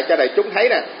nhắc lại cho đại chúng thấy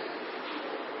nè.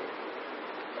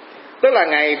 Tức là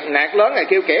ngài nạt lớn, ngài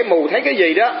kêu kẻ mù thấy cái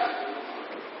gì đó.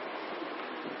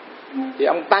 Thì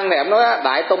ông tăng này ông nói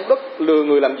đại tôn đức lừa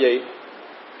người làm gì?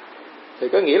 Thì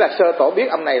có nghĩa là sơ tổ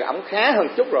biết ông này là ông khá hơn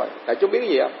chút rồi. Đại chúng biết cái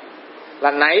gì không?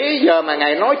 Là nãy giờ mà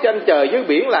ngài nói trên trời dưới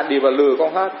biển là đều là lừa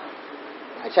con hết.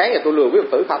 Sáng giờ tôi lừa quý Phật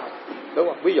tử không? Đúng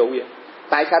không? Ví dụ vậy.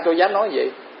 Tại sao tôi dám nói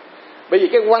vậy? Bởi vì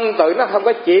cái văn tự nó không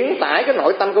có chuyển tải cái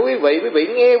nội tâm của quý vị. Quý vị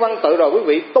nghe văn tự rồi quý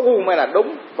vị tu mới là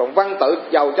đúng. Còn văn tự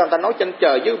giàu cho người ta nói trên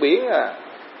trời dưới biển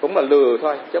cũng là lừa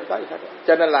thôi, chứ không có gì hết.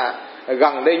 Cho nên là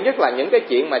gần đây nhất là những cái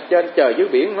chuyện mà trên trời dưới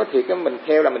biển nói thiệt, cái mình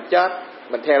theo là mình chết.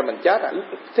 Mình theo là mình chết.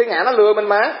 Thiên hạ nó lừa mình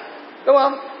mà, đúng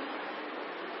không?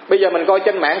 Bây giờ mình coi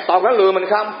trên mạng toàn nó lừa mình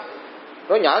không.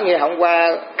 Nói nhỏ nghe hôm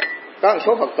qua có một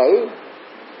số Phật tử,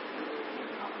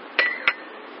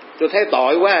 tôi thấy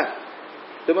tội quá,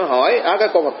 tôi mới hỏi. Ở cái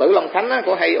cô Phật tử Long Khánh á,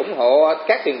 cô hay ủng hộ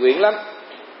các thiền nguyện lắm,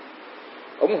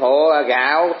 ủng hộ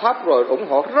gạo thóc rồi ủng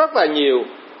hộ rất là nhiều.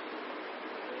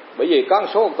 Bởi vì có một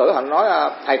số Phật tử họ nói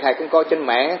thầy con coi trên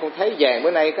mạng con thấy vàng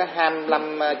bữa nay có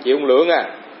 25 triệu lượng à.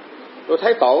 Tôi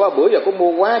thấy tội quá, bữa giờ cô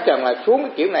mua quá trời mà xuống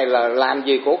cái kiểu này là làm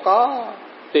gì cổ có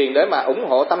tiền để mà ủng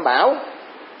hộ Tam Bảo.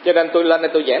 Cho nên tôi lên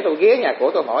đây tôi giảng, tôi ghé nhà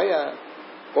cổ tôi hỏi,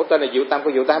 cổ tên là Diệu Tâm,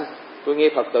 cô Diệu Tâm, tôi nghe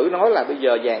Phật tử nói là bây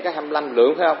giờ vàng có 25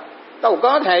 lượng phải không? Đâu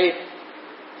có thầy,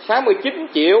 69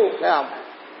 triệu phải không?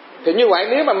 Thì như vậy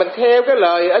nếu mà mình theo cái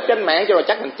lời ở trên mạng cho là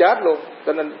chắc mình chết luôn.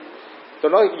 Cho nên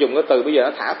tôi nói dùng cái từ bây giờ nó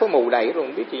thả khối mù đầy luôn,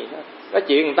 không biết gì hết. Cái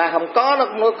chuyện người ta không có nó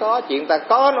cũng nói có, chuyện người ta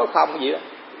có nó không gì đó.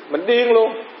 Mình điên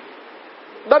luôn.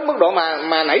 Đến mức độ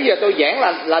mà nãy giờ tôi giảng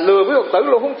là lừa với Phật tử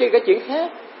luôn, không chi cái chuyện khác,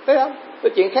 thấy không? Cái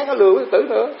chuyện khác nó lừa với Phật tử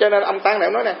nữa. Cho nên ông tăng này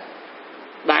ông nói nè,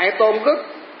 đại tôn đức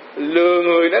lừa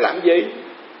người để làm gì?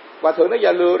 Hòa thượng nói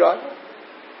giờ lừa rồi.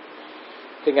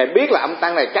 Thì ngài biết là ông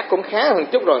tăng này chắc cũng khá hơn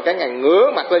chút rồi, cái ngài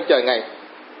ngửa mặt lên trời, ngài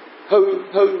hư.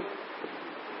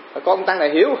 Có ông tăng này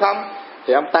hiểu không?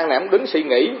 Thì ông tăng này ông đứng suy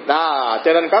nghĩ đó.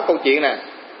 Cho nên có câu chuyện nè,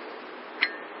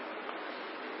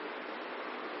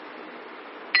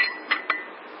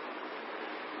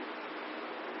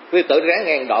 quý tử ráng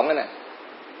nghe đoạn đó nè.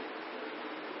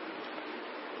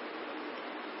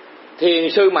 Thiền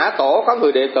sư Mã Tổ có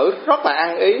người đệ tử rất là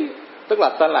ăn ý, tức là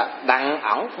tên là Đặng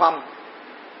Ẩn Phong.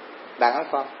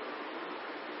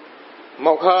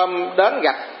 Một hôm đến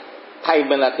gặp thầy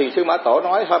mình là thiền sư Mã Tổ,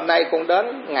 nói hôm nay con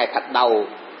đến ngày Thạch Đầu,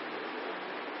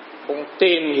 con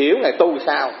tìm hiểu ngày tu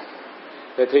sao.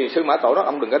 Thì thiền sư Mã Tổ nói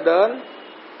ông đừng có đến,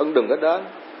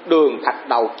 đường Thạch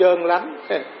Đầu trơn lắm.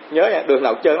 Nhớ nha, đường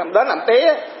nào trơn lắm, đến làm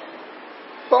té.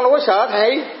 Con đâu có sợ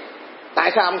thầy.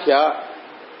 Tại sao ông sợ?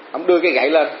 Ông đưa cây gậy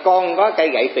lên, con có cây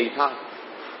gậy tùy thân.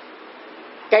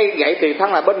 Cây gậy tùy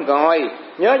thân là bên ngoài,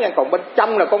 nhớ nha, còn bên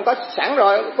trong là con có sẵn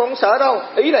rồi, con không sợ đâu.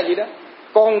 Ý là gì đó?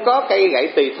 Con có cây gậy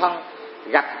tùy thân,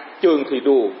 gặp trường thì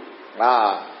đùa.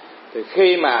 Thì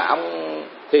khi mà ông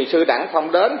thiền sư Đặng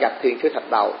Phong đến gặp thiền sư Thạch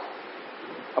Đầu,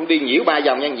 ông đi nhiễu 3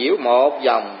 vòng nha, nhiễu 1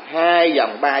 vòng, 2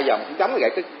 vòng, 3 vòng, ông chống cái gậy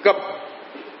cái cụp.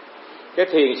 Cái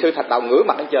thiền sư Thạch Đầu ngửa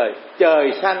mặt lên trời,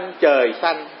 trời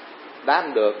xanh, đáp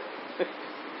được.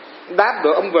 Đáp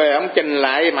được, ông về ông trình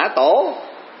lại Mã Tổ,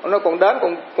 ông nói con đến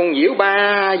con nhiễu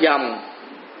 3 vòng.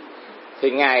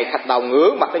 Thì ngài Thạch Đầu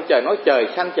ngửa mặt lên trời nói trời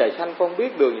xanh con không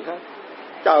biết đường gì hết.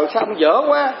 Trời sao ông dở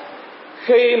quá.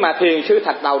 Khi mà thiền sư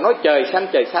Thạch Đầu nói trời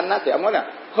xanh á, thì ông nói là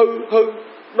hư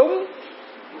đúng.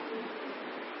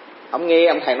 Ông nghe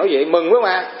ông thầy nói vậy mừng quá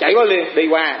mà, chạy qua liền, đi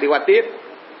qua tiếp.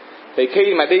 Thì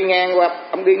khi mà đi ngang qua,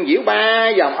 ông đi nhiễu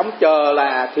 3 vòng, ông chờ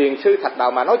là thiền sư Thạch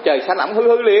Đầu mà nói trời xanh, ông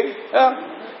hư liền, thấy không?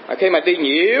 Mà khi mà đi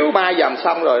nhiễu 3 vòng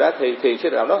xong rồi đó, thì thiền sư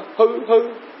Thạch Đầu nói hư,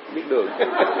 biết đường.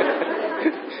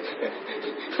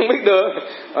 Không biết đường.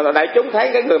 Rồi đại chúng thấy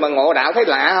cái người mà ngộ đạo thấy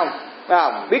lạ không? Thấy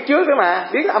không? Biết trước đó mà,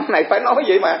 biết ông này phải nói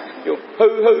vậy mà.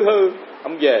 Hư.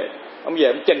 Ông về ông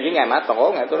trình với ngài Mã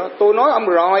Tổ, ngài tôi nói ông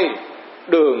rồi,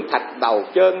 đường Thạch Đầu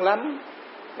trơn lắm.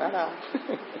 Đó đâu.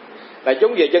 Đại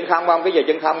chúng về chân không không? Cái về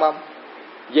chân không không?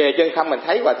 Về chân không mình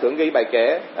thấy hòa thượng ghi bài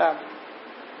kệ, đó không?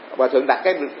 Hòa thượng đặt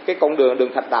cái con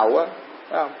đường Thạch Đầu á,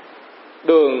 đó không?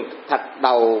 Đường Thạch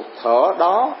Đầu thở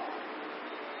đó,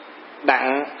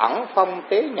 Đặng Ẩn Phong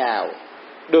té nhào,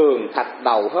 đường Thạch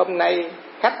Đầu hôm nay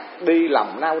khách đi lòng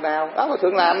nao. Đó hòa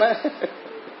thượng làm đó.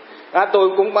 Tôi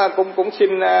cũng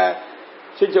xin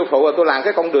sư phụ là tôi làm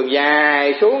cái con đường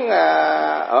dài xuống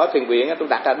ở thiền viện, tôi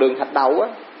đặt là đường Thạch Đầu á.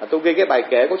 Tôi ghi cái bài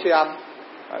kệ của sư ông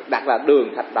đặt là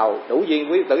đường Thạch Đầu, đủ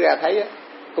duyên quý tử ra thấy á,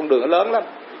 con đường nó lớn lắm,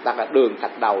 đặt là đường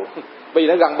Thạch Đầu. Vì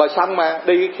nó gần bờ sông mà,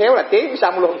 đi khéo là tiến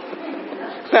sông luôn.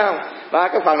 Thấy không? Đó,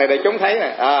 cái phần này để chúng thấy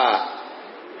nè.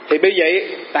 Thì bởi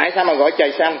vậy tại sao mà gọi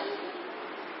trời xanh?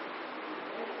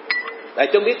 Đại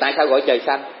chúng biết tại sao gọi trời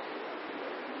xanh?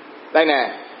 Đây nè,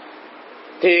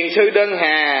 thiền sư Đơn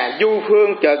Hà du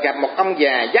phương chợt gặp một ông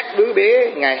già dắt đứa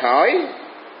bé. Ngài hỏi: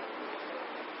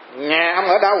 nhà ông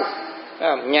ở đâu?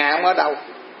 Nhà ông ở đâu?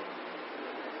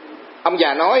 Ông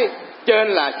già nói: trên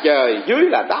là trời, dưới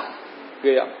là đất.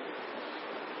 Ghê không?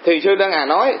 Thiền sư Đơn Hà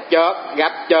nói: chợt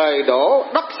gặp trời đổ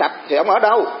đất sập thì ông ở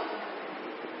đâu?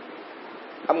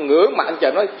 Ông ngửa mặt anh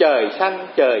trời nói: trời xanh,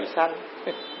 trời xanh.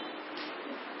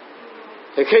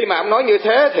 Thì khi mà ông nói như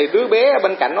thế thì đứa bé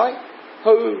bên cạnh nói: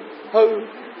 hư,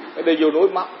 đi vô núi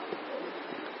mất.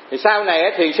 Thì sau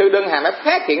này thì sư Đơn Hà mới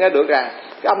phát hiện ra được rằng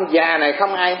cái ông già này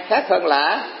không ai khác hơn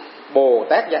là Bồ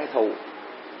Tát Văn Thù.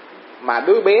 Mà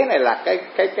đứa bé này là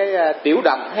cái tiểu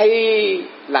đồng hay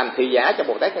làm thị giả cho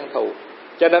Bồ Tát Văn Thù.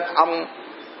 Cho nên ông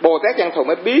Bồ Tát Văn Thù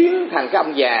mới biến thành cái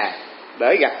ông già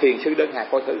để gặp thiền sư Đơn Hà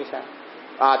coi thử như sao.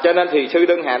 Cho nên thiền sư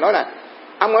Đơn Hà nói là: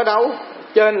 ông ở đâu?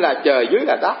 Trên là trời, dưới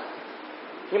là đất.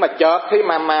 Nhưng mà chợt khi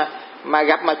mà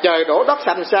gặp mà trời đổ đất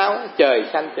xanh sao? Trời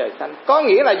xanh, trời xanh. Có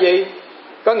nghĩa là gì?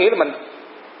 Có nghĩa là mình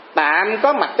tạm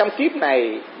có mặt trong kiếp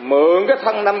này, mượn cái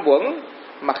thân năm uẩn,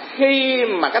 mà khi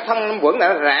mà cái thân năm uẩn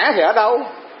đã rã thì ở đâu?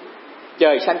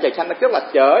 Trời xanh, trời xanh nó tức là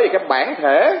trở về cái bản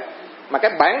thể, mà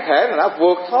cái bản thể này nó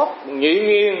vượt thoát nhị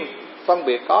nghiêng phân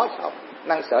biệt có sao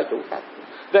năng sở chủ khách.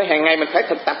 Nên hàng ngày mình phải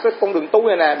thực tập cái con đường tu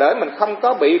này nè, để mình không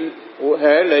có bị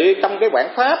hệ lụy trong cái quảng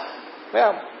pháp, phải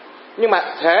không? Nhưng mà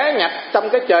thể nhập trong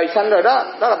cái trời xanh rồi đó,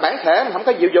 đó là bản thể mà không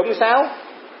có diệu dụng sao?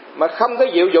 Mà không có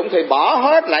diệu dụng thì bỏ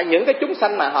hết lại những cái chúng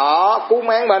sanh mà họ cu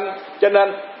mang mình. Cho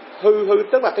nên hư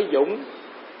tức là cái dụng.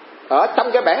 Ở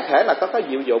trong cái bản thể mà có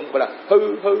diệu dụng gọi là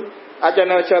hư. Cho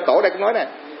nên Sơ Tổ đây cũng nói nè,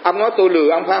 ông nói tôi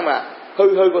lừa ông phải không ạ?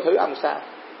 Hư coi thử ông sao.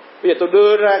 Bây giờ tôi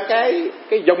đưa ra cái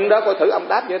dụng đó coi thử ông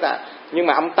đáp như thế nào. Nhưng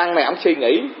mà ông Tăng này ông suy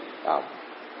nghĩ.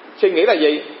 Suy nghĩ là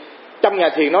gì? Trong nhà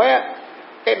thiền nói á,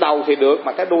 cái đầu thì được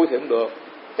mà cái đuôi thì không được.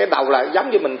 Cái đầu là giống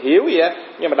như mình hiểu vậy á,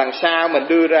 nhưng mà đằng sau mình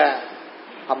đưa ra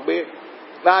không biết.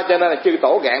 Đó, cho nên là chư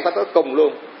tổ gạn tới cùng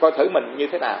luôn, coi thử mình như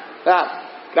thế nào. Đó,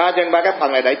 cho nên ba cái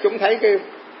phần này để chúng thấy cái.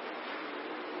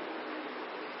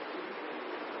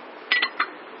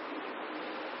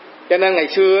 Cho nên ngày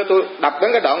xưa tôi đọc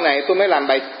đến cái đoạn này tôi mới làm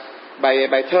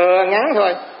bài thơ ngắn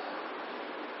thôi.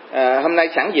 Hôm nay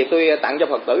sẵn việc tôi tặng cho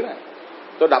Phật tử này.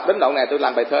 Tôi đọc đến đoạn này tôi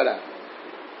làm bài thơ là: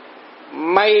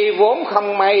 mây vốn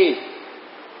không mây,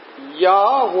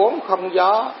 gió vốn không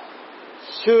gió,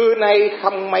 xưa nay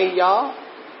không mây gió,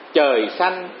 trời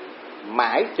xanh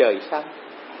mãi trời xanh.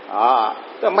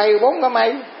 Mây vốn có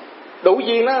mây, đủ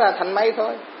duyên nó là thành mây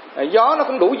thôi. Gió nó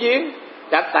cũng đủ duyên.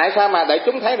 Tại sao mà đại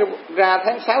chúng thấy ra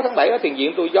tháng 6, tháng 7 ở thiền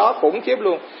viện tôi gió khủng khiếp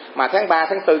luôn, mà tháng 3,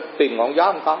 tháng 4 tìm ngọn gió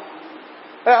không có,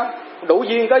 thấy không? Đủ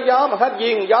duyên có gió, mà hết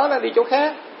duyên gió nó đi chỗ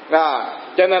khác.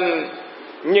 Cho nên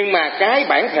nhưng mà cái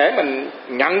bản thể mình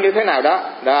nhận như thế nào đó,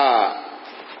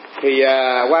 thì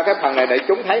qua cái phần này để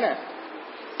chúng thấy nè.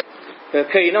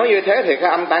 Khi nói như thế thì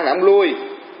cái ông Tăng ông lui,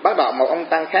 bắt đầu một ông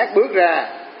Tăng khác bước ra.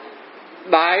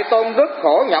 Đại Tôn Đức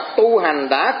khổ nhọc tu hành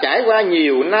đã trải qua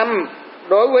nhiều năm,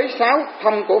 đối với 6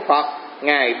 thông của Phật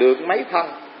ngài được mấy thông?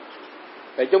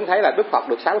 Thì chúng thấy là Đức Phật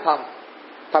được 6 thông.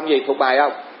 Thông gì thuộc bài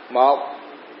không? 1.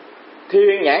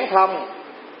 Thiên nhãn thông,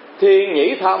 thiên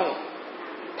nhĩ thông,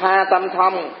 tha tâm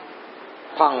thông,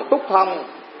 thần túc thông,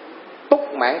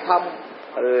 túc mạng thông,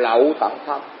 lậu tận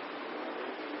thông.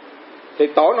 Thì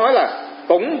tổ nói là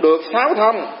cũng được 6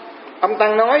 thông. Ông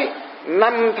Tăng nói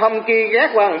 5 thông kia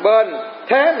gác qua một bên,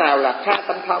 thế nào là tha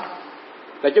tâm thông?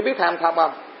 Là chú biết tham thông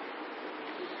không?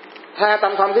 Tha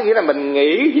tâm thông tức nghĩa là mình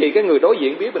nghĩ gì cái người đối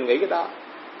diện biết, mình nghĩ cái đó.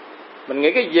 Mình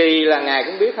nghĩ cái gì là ngài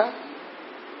cũng biết hết.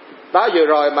 Đó, vừa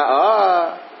rồi mà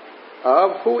ở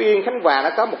Phú Yên, Khánh Hòa nó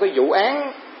có một cái vụ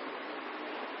án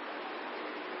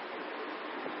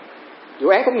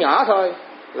cũng nhỏ thôi,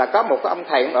 là có một cái ông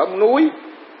thầy ở một núi.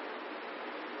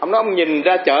 Ông nói ông nhìn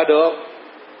ra chợ được,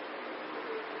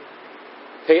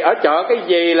 thì ở chợ cái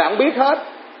gì là ông biết hết.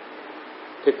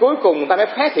 Thì cuối cùng người ta mới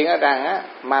phát hiện ra rằng á,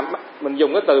 mà mình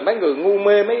dùng cái từ mấy người ngu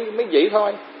mê mấy vậy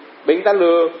thôi, bị người ta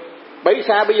lừa. Bởi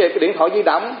sao bây giờ cái điện thoại di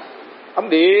động, ông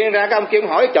điện ra cái ông kia ông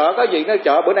hỏi chợ có gì, nói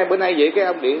chợ bữa nay vậy, cái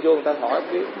ông điện vô người ta hỏi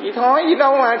vậy thôi, gì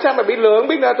đâu mà sao mà bị lừa không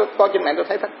biết đâu. Tôi coi trên mạng tôi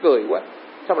thấy phát cười quá,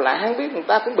 sao mà lạ không biết người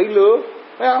ta cũng bị lừa,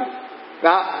 phải không?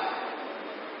 Đó.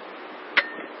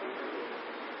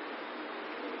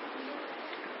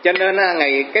 Cho nên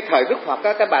ngày cái thời Đức Phật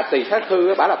á, cái bà Tỳ Xá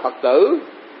Thư bà là Phật tử,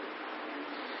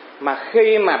 mà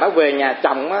khi mà bà về nhà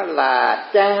chồng á, là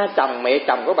cha chồng mẹ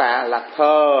chồng của bà là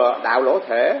thờ đạo Lỗ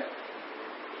Thể,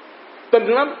 tin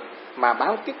lắm, mà bà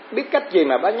không biết cách gì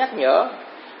mà bà nhắc nhở.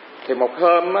 Thì một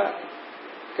hôm á,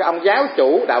 cái ông giáo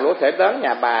chủ đạo Lỗ Thể đến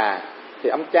nhà bà, thì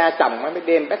ông cha chồng mới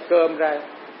đem bát cơm ra.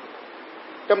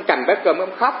 trong cành bát cơm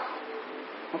ông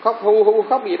khóc hu hu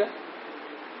khóc gì đó.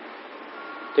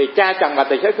 Thì cha chồng bà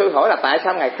tỳ kheo sư hỏi là tại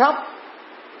sao ngài khóc.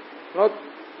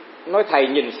 Nói thầy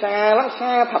nhìn xa lắm,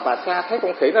 xa thật là xa, thấy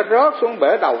con khỉ nó rớt xuống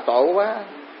bể đầu tội quá,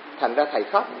 thành ra thầy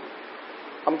khóc.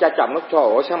 Ông cha chồng nói trời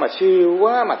ơi sao mà siêu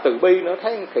quá, mà từ bi nữa,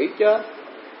 thấy con khỉ chết.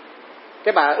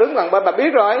 Cái bà ứng gần bên bà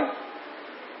biết rồi.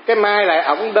 Cái mai lại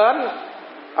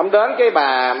ông đến cái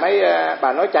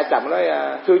bà nói cha chồng nói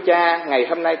thưa cha, ngày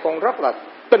hôm nay con rất là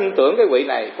tin tưởng cái vị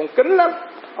này, con kính lắm.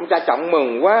 Ông cha chồng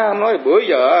mừng quá, ông nói bữa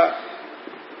giờ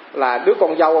là đứa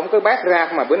con dâu ông cứ bác ra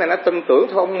mà bữa nay nó tin tưởng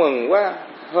thôi, ông mừng quá.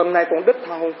 Hôm nay con đích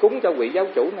thân con cúng cho vị giáo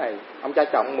chủ này. Ông cha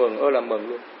chồng mừng ơi là mừng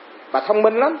luôn. Bà thông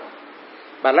minh lắm.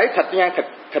 Bà lấy thịt nha,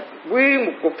 thịt nguyên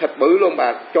một cục thịt bự luôn,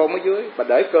 bà chôn ở dưới, bà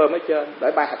để cơm ở trên,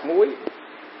 để 3 hạt muối.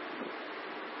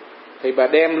 Thì bà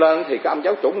đem lên thì cái ông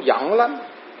giáo chủ giận lắm.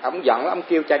 Ông giận lắm, ông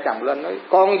kêu cha chồng lên nói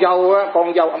con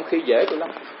dâu ông khi dễ tôi lắm.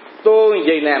 Tôi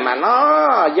gì nè mà nó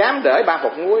dám để 3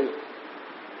 hột muối.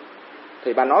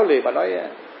 Thì bà nói liền, bà nói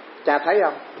cha thấy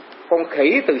không, con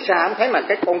khỉ từ xa ông thấy mà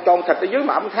cái con trôn thịt ở dưới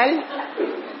mà ông thấy,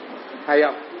 hay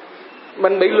không?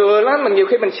 Mình bị lừa lắm, mình nhiều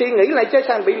khi mình suy nghĩ lại chứ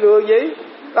sao mình bị lừa gì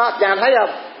đó. Cha thấy không,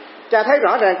 cha thấy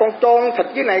rõ ràng con trôn thịt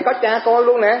dưới này có cha coi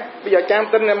luôn nè. Bây giờ cha ông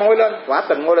tin này môi lên, quả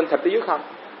tình môi lên thịt ở dưới không,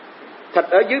 thịt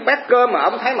ở dưới bát cơm mà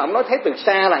ông thấy, mà ông nói thấy từ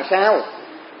xa là sao,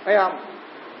 thấy không?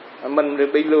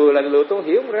 Mình bị lừa là lừa, tôi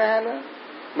hiểu không ra nữa.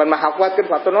 Mình mà học qua kinh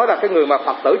Phật, tôi nói là cái người mà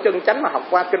Phật tử chân chánh mà học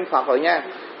qua kinh Phật rồi nha,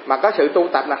 mà có sự tu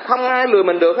tập là không ai lừa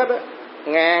mình được hết á,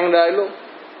 ngàn đời luôn.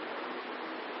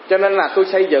 Cho nên là tôi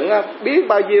xây dựng biết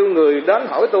bao nhiêu người đến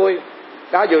hỏi tôi.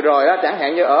 Đó vừa rồi đó, chẳng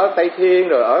hạn như ở Tây Thiên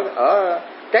rồi ở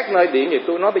các nơi điện gì,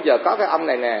 tôi nói bây giờ có cái ông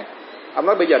này nè, ông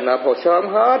nói bây giờ nộp hồ sơ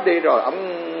ông hết đi rồi ông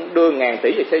đưa 1.000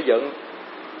 tỷ về xây dựng.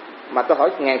 Mà tôi hỏi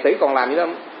 1.000 tỷ còn làm gì đó,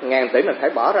 1.000 tỷ mình phải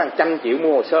bỏ ra 100 triệu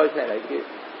mua hồ sơ thế này kia.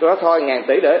 Tôi nói thôi 1.000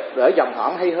 tỷ để dòng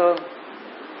họ hay hơn,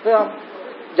 thấy không?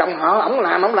 Dòng họ ông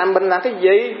làm mình làm cái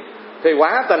gì? Thì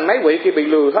quả tình mấy vị kia bị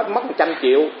lừa hết, mất 100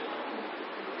 triệu.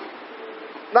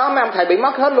 Đó mấy ông thầy bị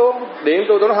mất hết luôn. Điện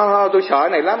tôi nói thôi tôi sợ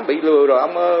này lắm, bị lừa rồi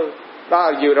ông ơi.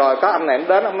 Đó vừa rồi có ông này ông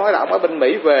đến, ông nói là ông ở bên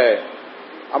Mỹ về.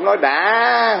 Ông nói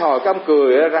đã hồi cái ông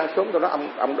cười răng súng. Tôi nói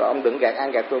ông đừng gạt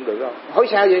ăn gạt tôi không được đâu. Hỏi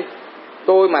sao gì?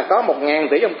 Tôi mà có 1.000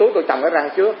 tỷ trong túi tôi trồng cái răng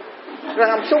trước. Răng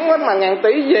ông súng hết mà 1.000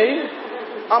 tỷ gì?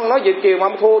 Ông nói Việt kiều mà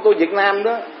ông thua tôi Việt Nam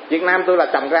đó. Việt Nam tôi là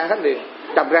trồng răng hết liền,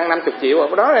 trồng răng 50 triệu rồi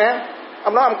đó nè.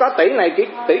 Ông nói ông có tỷ này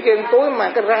tỷ kia trong túi mà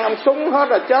cái răng ông súng hết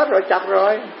rồi, chết rồi, chặt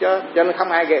rồi. Cho nên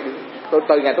không ai gạt. Tôi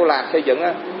từ ngày tôi làm xây dựng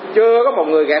á, chưa có một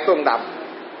người gạt tôi một đồng.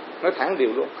 Nói thẳng điều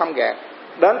luôn, không gạt.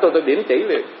 Đến tôi điểm chỉ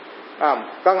liền.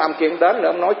 Có ông kia đến nữa,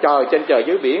 ông nói trời trên trời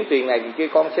dưới biển, tiền này kia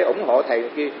con sẽ ủng hộ thầy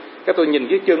kia. Cái tôi nhìn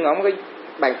dưới chân ông, cái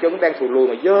bàn chân đang thù lùi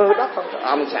mà dơ đất không.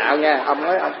 Ông xạo nha, ông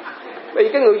nói ông vì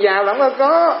cái người giàu là không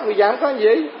có, người giàu không có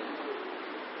gì.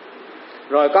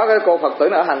 Rồi có cái cô Phật tử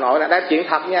ở Hà Nội là đang chuyện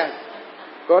thật nha.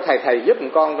 Có thầy giúp một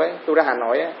con với tôi ra Hà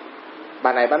Nội á.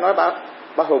 Bà này bà nói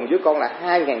bà hùng với con là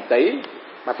 2.000 tỷ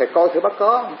mà thầy coi thử bác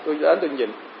có. Tôi đến tôi nhìn,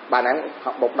 bà này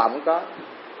học một đồng cũng có.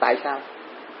 Tại sao?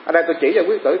 Ở đây tôi chỉ cho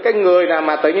quý tử, cái người nào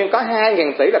mà tự nhiên có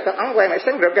 2.000 tỷ là cái ấn quan này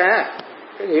sáng rực à,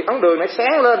 cái việc ấn đường này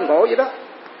sáng lên ngộ vậy đó.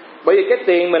 Bởi vì cái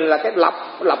tiền mình là cái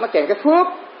lọc nó kèm cái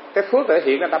phước thể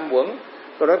hiện ra đâm quẩn.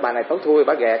 Tôi nói bà này tối thui,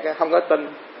 bà gạt không có tin,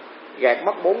 gạt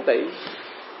mất 4 tỷ.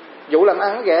 Vụ làm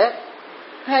ăn gạt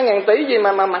 2.000 tỷ gì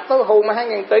mà mặt tối hù mà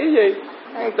 2.000 tỷ gì,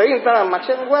 2.000 tỷ người ta là mặt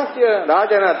sáng quá chưa đó.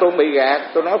 Cho nên là tôi bị gạt.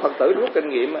 Tôi nói Phật tử rút kinh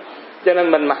nghiệm. Cho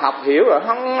nên mình mà học hiểu rồi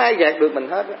không ai gạt được mình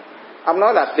hết. Ông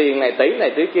nói là tiền này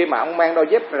tỷ kia mà ông mang đôi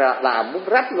dép là muốn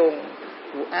rách luôn,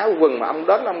 áo quần mà ông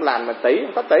đến ông làm mà tỷ,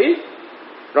 ông có tỷ.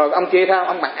 Rồi ông kia sao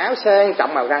ông mặc áo sang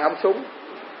trọng màu răng ông súng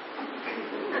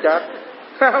chết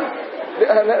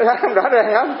không rõ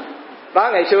ràng không?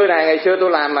 Đó ngày xưa tôi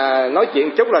làm mà nói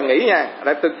chuyện chút là nghỉ nha.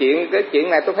 Đây cái chuyện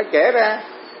này tôi phải kể ra.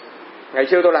 Ngày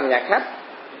xưa tôi làm nhạc khách,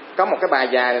 có một cái bà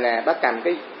già này nè, bà cầm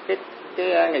cái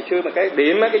ngày xưa mà cái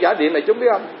điểm cái vỏ điện này chúng biết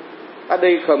không? Bà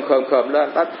đi khờm lên,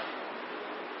 bà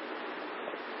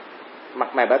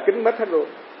mặt mày bà kính mít hết luôn.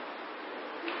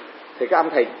 Thì cái ông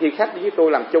thầy khi khách với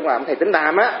tôi làm chung là ông thầy Tính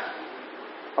Đàm á,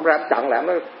 ông ra ông chặn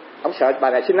lại, ông sợ bà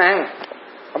này xin ăn,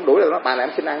 ông đuổi lại, nói bà này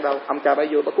ông xin ăn đâu, ông cho bà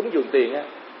vô bà cúng dường tiền á.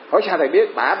 Hỏi sao thầy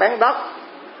biết? Bà bán đất,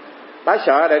 bà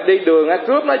sợ để đi đường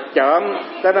cướp nó trộm,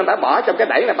 cho nên bà bỏ trong cái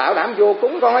đẩy này bảo đảm vô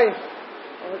cúng coi.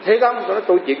 Thiệt không? Tôi nói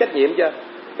tôi chịu trách nhiệm chưa.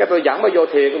 Cái tôi dẫn bà vô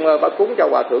thiền, ông ơi, bà cúng cho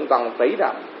hòa thượng còn 1 tỷ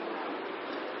đồng.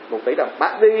 1 tỷ đồng.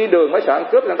 Bà đi đường mới sợ ăn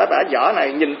cướp, nên bà vỏ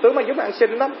này nhìn tướng mới giúp ăn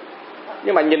xin lắm.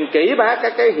 Nhưng mà nhìn kỹ bà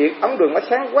cái hiện ống đường nó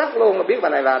sáng quát luôn, là biết bà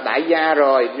này là đại gia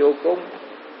rồi, vô cung.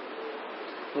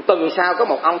 Tuần sau có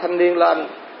một ông thanh niên lên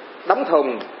đóng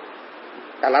thùng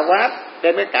cà la quát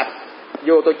đem cái cặp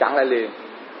vô, tôi chặn lại liền.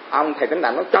 Ông thầy Tĩnh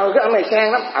Đặng nói trời cái ông này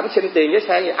sang lắm, ông xin tiền với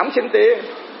sang gì, ông xin tiền.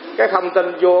 Cái không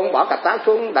tin vô, ông bỏ cặp táo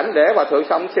xuống đảnh lễ hòa thượng,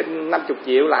 xong ông xin 50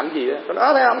 triệu làm gì đó. Tôi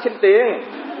nói thấy ông xin tiền,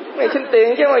 này xin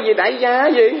tiền chứ mà gì đại gia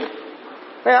gì,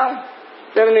 thấy không?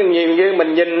 Cho nên nhiều như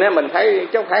mình nhìn á, mình thấy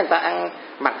chứ không phải người ta ăn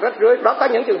mặc rách rưới. Đó có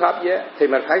những trường hợp vậy thì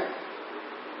mình phải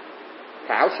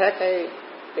khảo sát cái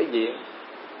diện.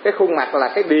 Cái khuôn mặt là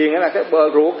cái điền, là cái bờ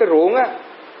ruộng, cái ruộng á,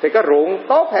 thì cái ruộng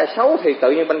tốt hay xấu thì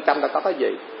tự nhiên bên trong là có cái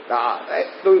gì đó. Đấy,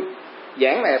 tôi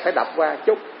giảng này phải đọc qua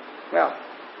chút, thấy không?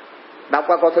 Đọc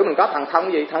qua coi thử mình có thần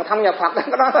thông gì. Thần thông nhà Phật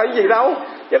có nói là gì đâu,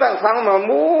 chứ thần thông mà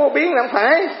múa biến là không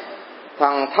phải.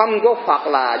 Thần thông của Phật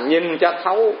là nhìn cho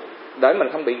thấu để mình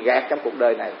không bị gạt trong cuộc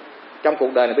đời này. Trong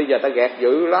cuộc đời này bây giờ ta gạt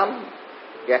dữ lắm,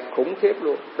 gạt khủng khiếp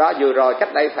luôn. Đó, vừa rồi cách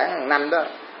đây khoảng hàng năm đó,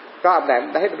 có ông này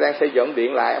thấy tôi đang xây dựng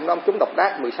điện lại, ông nói ông trúng độc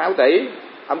đắc 16 tỷ.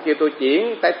 Ông kêu tôi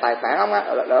chuyển cái tài sản ông á,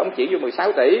 là ông chuyển vô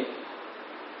 16 tỷ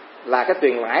là cái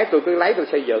tiền lãi tôi cứ lấy tôi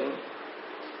xây dựng.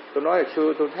 Tôi nói hồi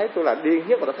xưa tôi thấy tôi là điên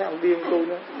nhất, mà tôi thấy ông điên tôi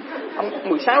nữa. Ông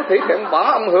 16 tỷ thì ông bỏ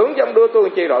ông hưởng cho ông đưa tôi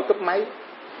chi rồi cúp máy,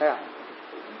 thấy không?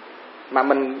 Mà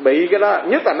mình bị cái đó,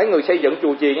 nhất là mấy người xây dựng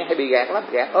chùa chiền hay bị gạt lắm,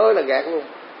 gạt ơi là gạt luôn.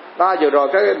 Đó, vừa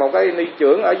rồi một cái ni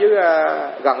trưởng ở dưới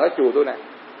gần ở chùa tôi nè,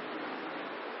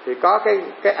 thì có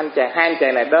cái anh chàng, hai anh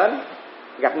chàng này đến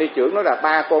gặp ni trưởng, nói là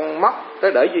ba con mất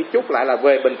tới để di chúc lại là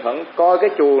về Bình Thuận coi cái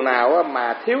chùa nào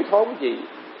mà thiếu thốn gì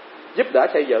giúp đỡ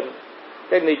xây dựng.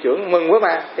 Cái ni trưởng mừng quá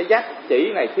mà, cái dắt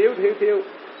chỉ này thiếu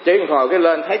chỉ một hồi cái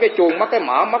lên thấy cái chuông mất, cái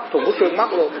mỏ mất, thùng hút xương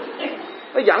mất luôn.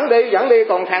 Nó dẫn đi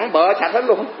còn thẳng bợ sạch hết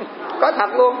luôn. Có thật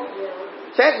luôn.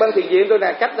 Xét bên thiền viện tôi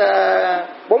nè, cách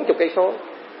 40 cây số,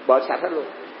 bợ sạch hết luôn.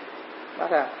 Đó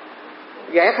sao?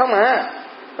 Ghẻ không à,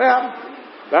 phải không?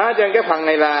 Đó, trên cái phần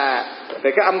này là thì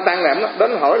cái âm tăng này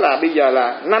đến hỏi là bây giờ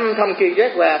là 5 thông kia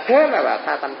ghét ra, thế mà là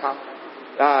tha tâm không?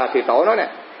 Đó, thì tổ nói nè,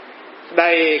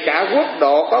 đầy cả quốc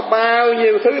độ có bao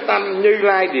nhiêu thứ tâm, Như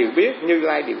Lai đều biết, Như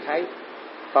Lai đều thấy.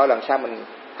 Thôi làm sao mình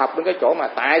học đến cái chỗ mà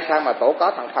tại sao mà tổ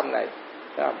có thần thông này,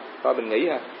 thấy không? Thôi mình nghĩ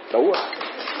ha, đủ rồi.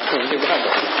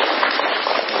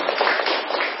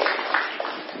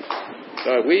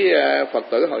 Rồi quý Phật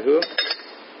tử hồi hướng.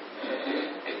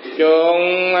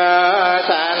 Chúng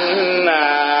sanh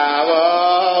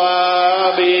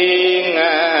vô biên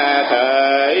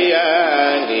thời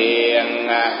hiền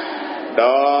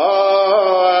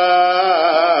độ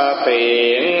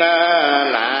phiền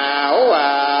não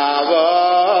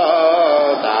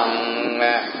vô tận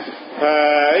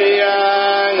thời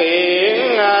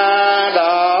nghiện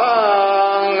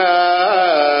đón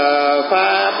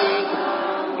pháp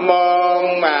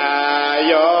môn mà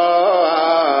vô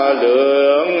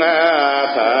lượng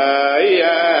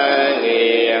thời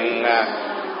nghiện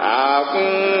học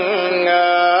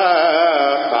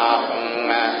Phật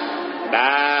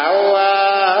đạo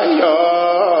vô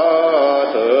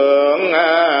thượng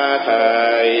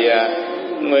thời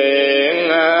nguyện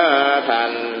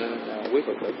thành. Quý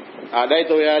Phật tử, đây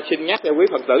tôi xin nhắc cho quý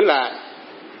Phật tử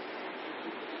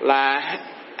là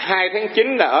 2 tháng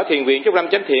 9 là ở Thiền viện Trúc Lâm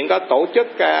Chánh Thiện có tổ chức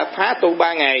phá tu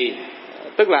 3 ngày,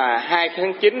 tức là 2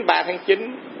 tháng 9, 3 tháng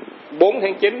 9, 4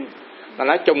 tháng 9, là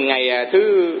nó trùng ngày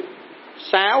thứ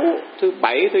 6, thứ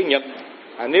 7, thứ Nhật.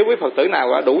 Nếu quý Phật tử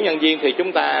nào đủ nhân viên thì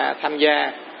chúng ta tham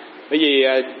gia. Bởi vì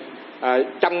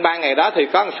trong 3 ngày đó thì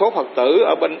có một số Phật tử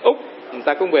ở bên Úc, người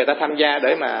ta cũng về ta tham gia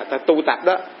để mà ta tu tập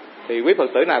đó. Thì quý Phật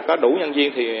tử nào có đủ nhân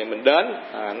viên thì mình đến.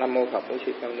 Nam mô Phật Bổn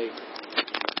Sư Cao Ni.